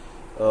helpful.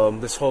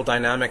 This whole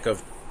dynamic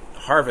of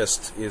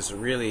harvest is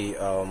really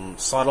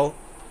subtle,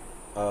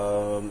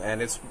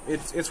 and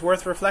it's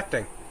worth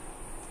reflecting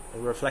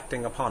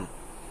upon.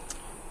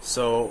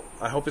 So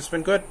I hope it's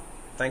been good.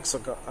 Thanks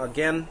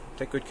again.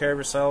 Take good care of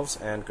yourselves,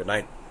 and good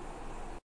night.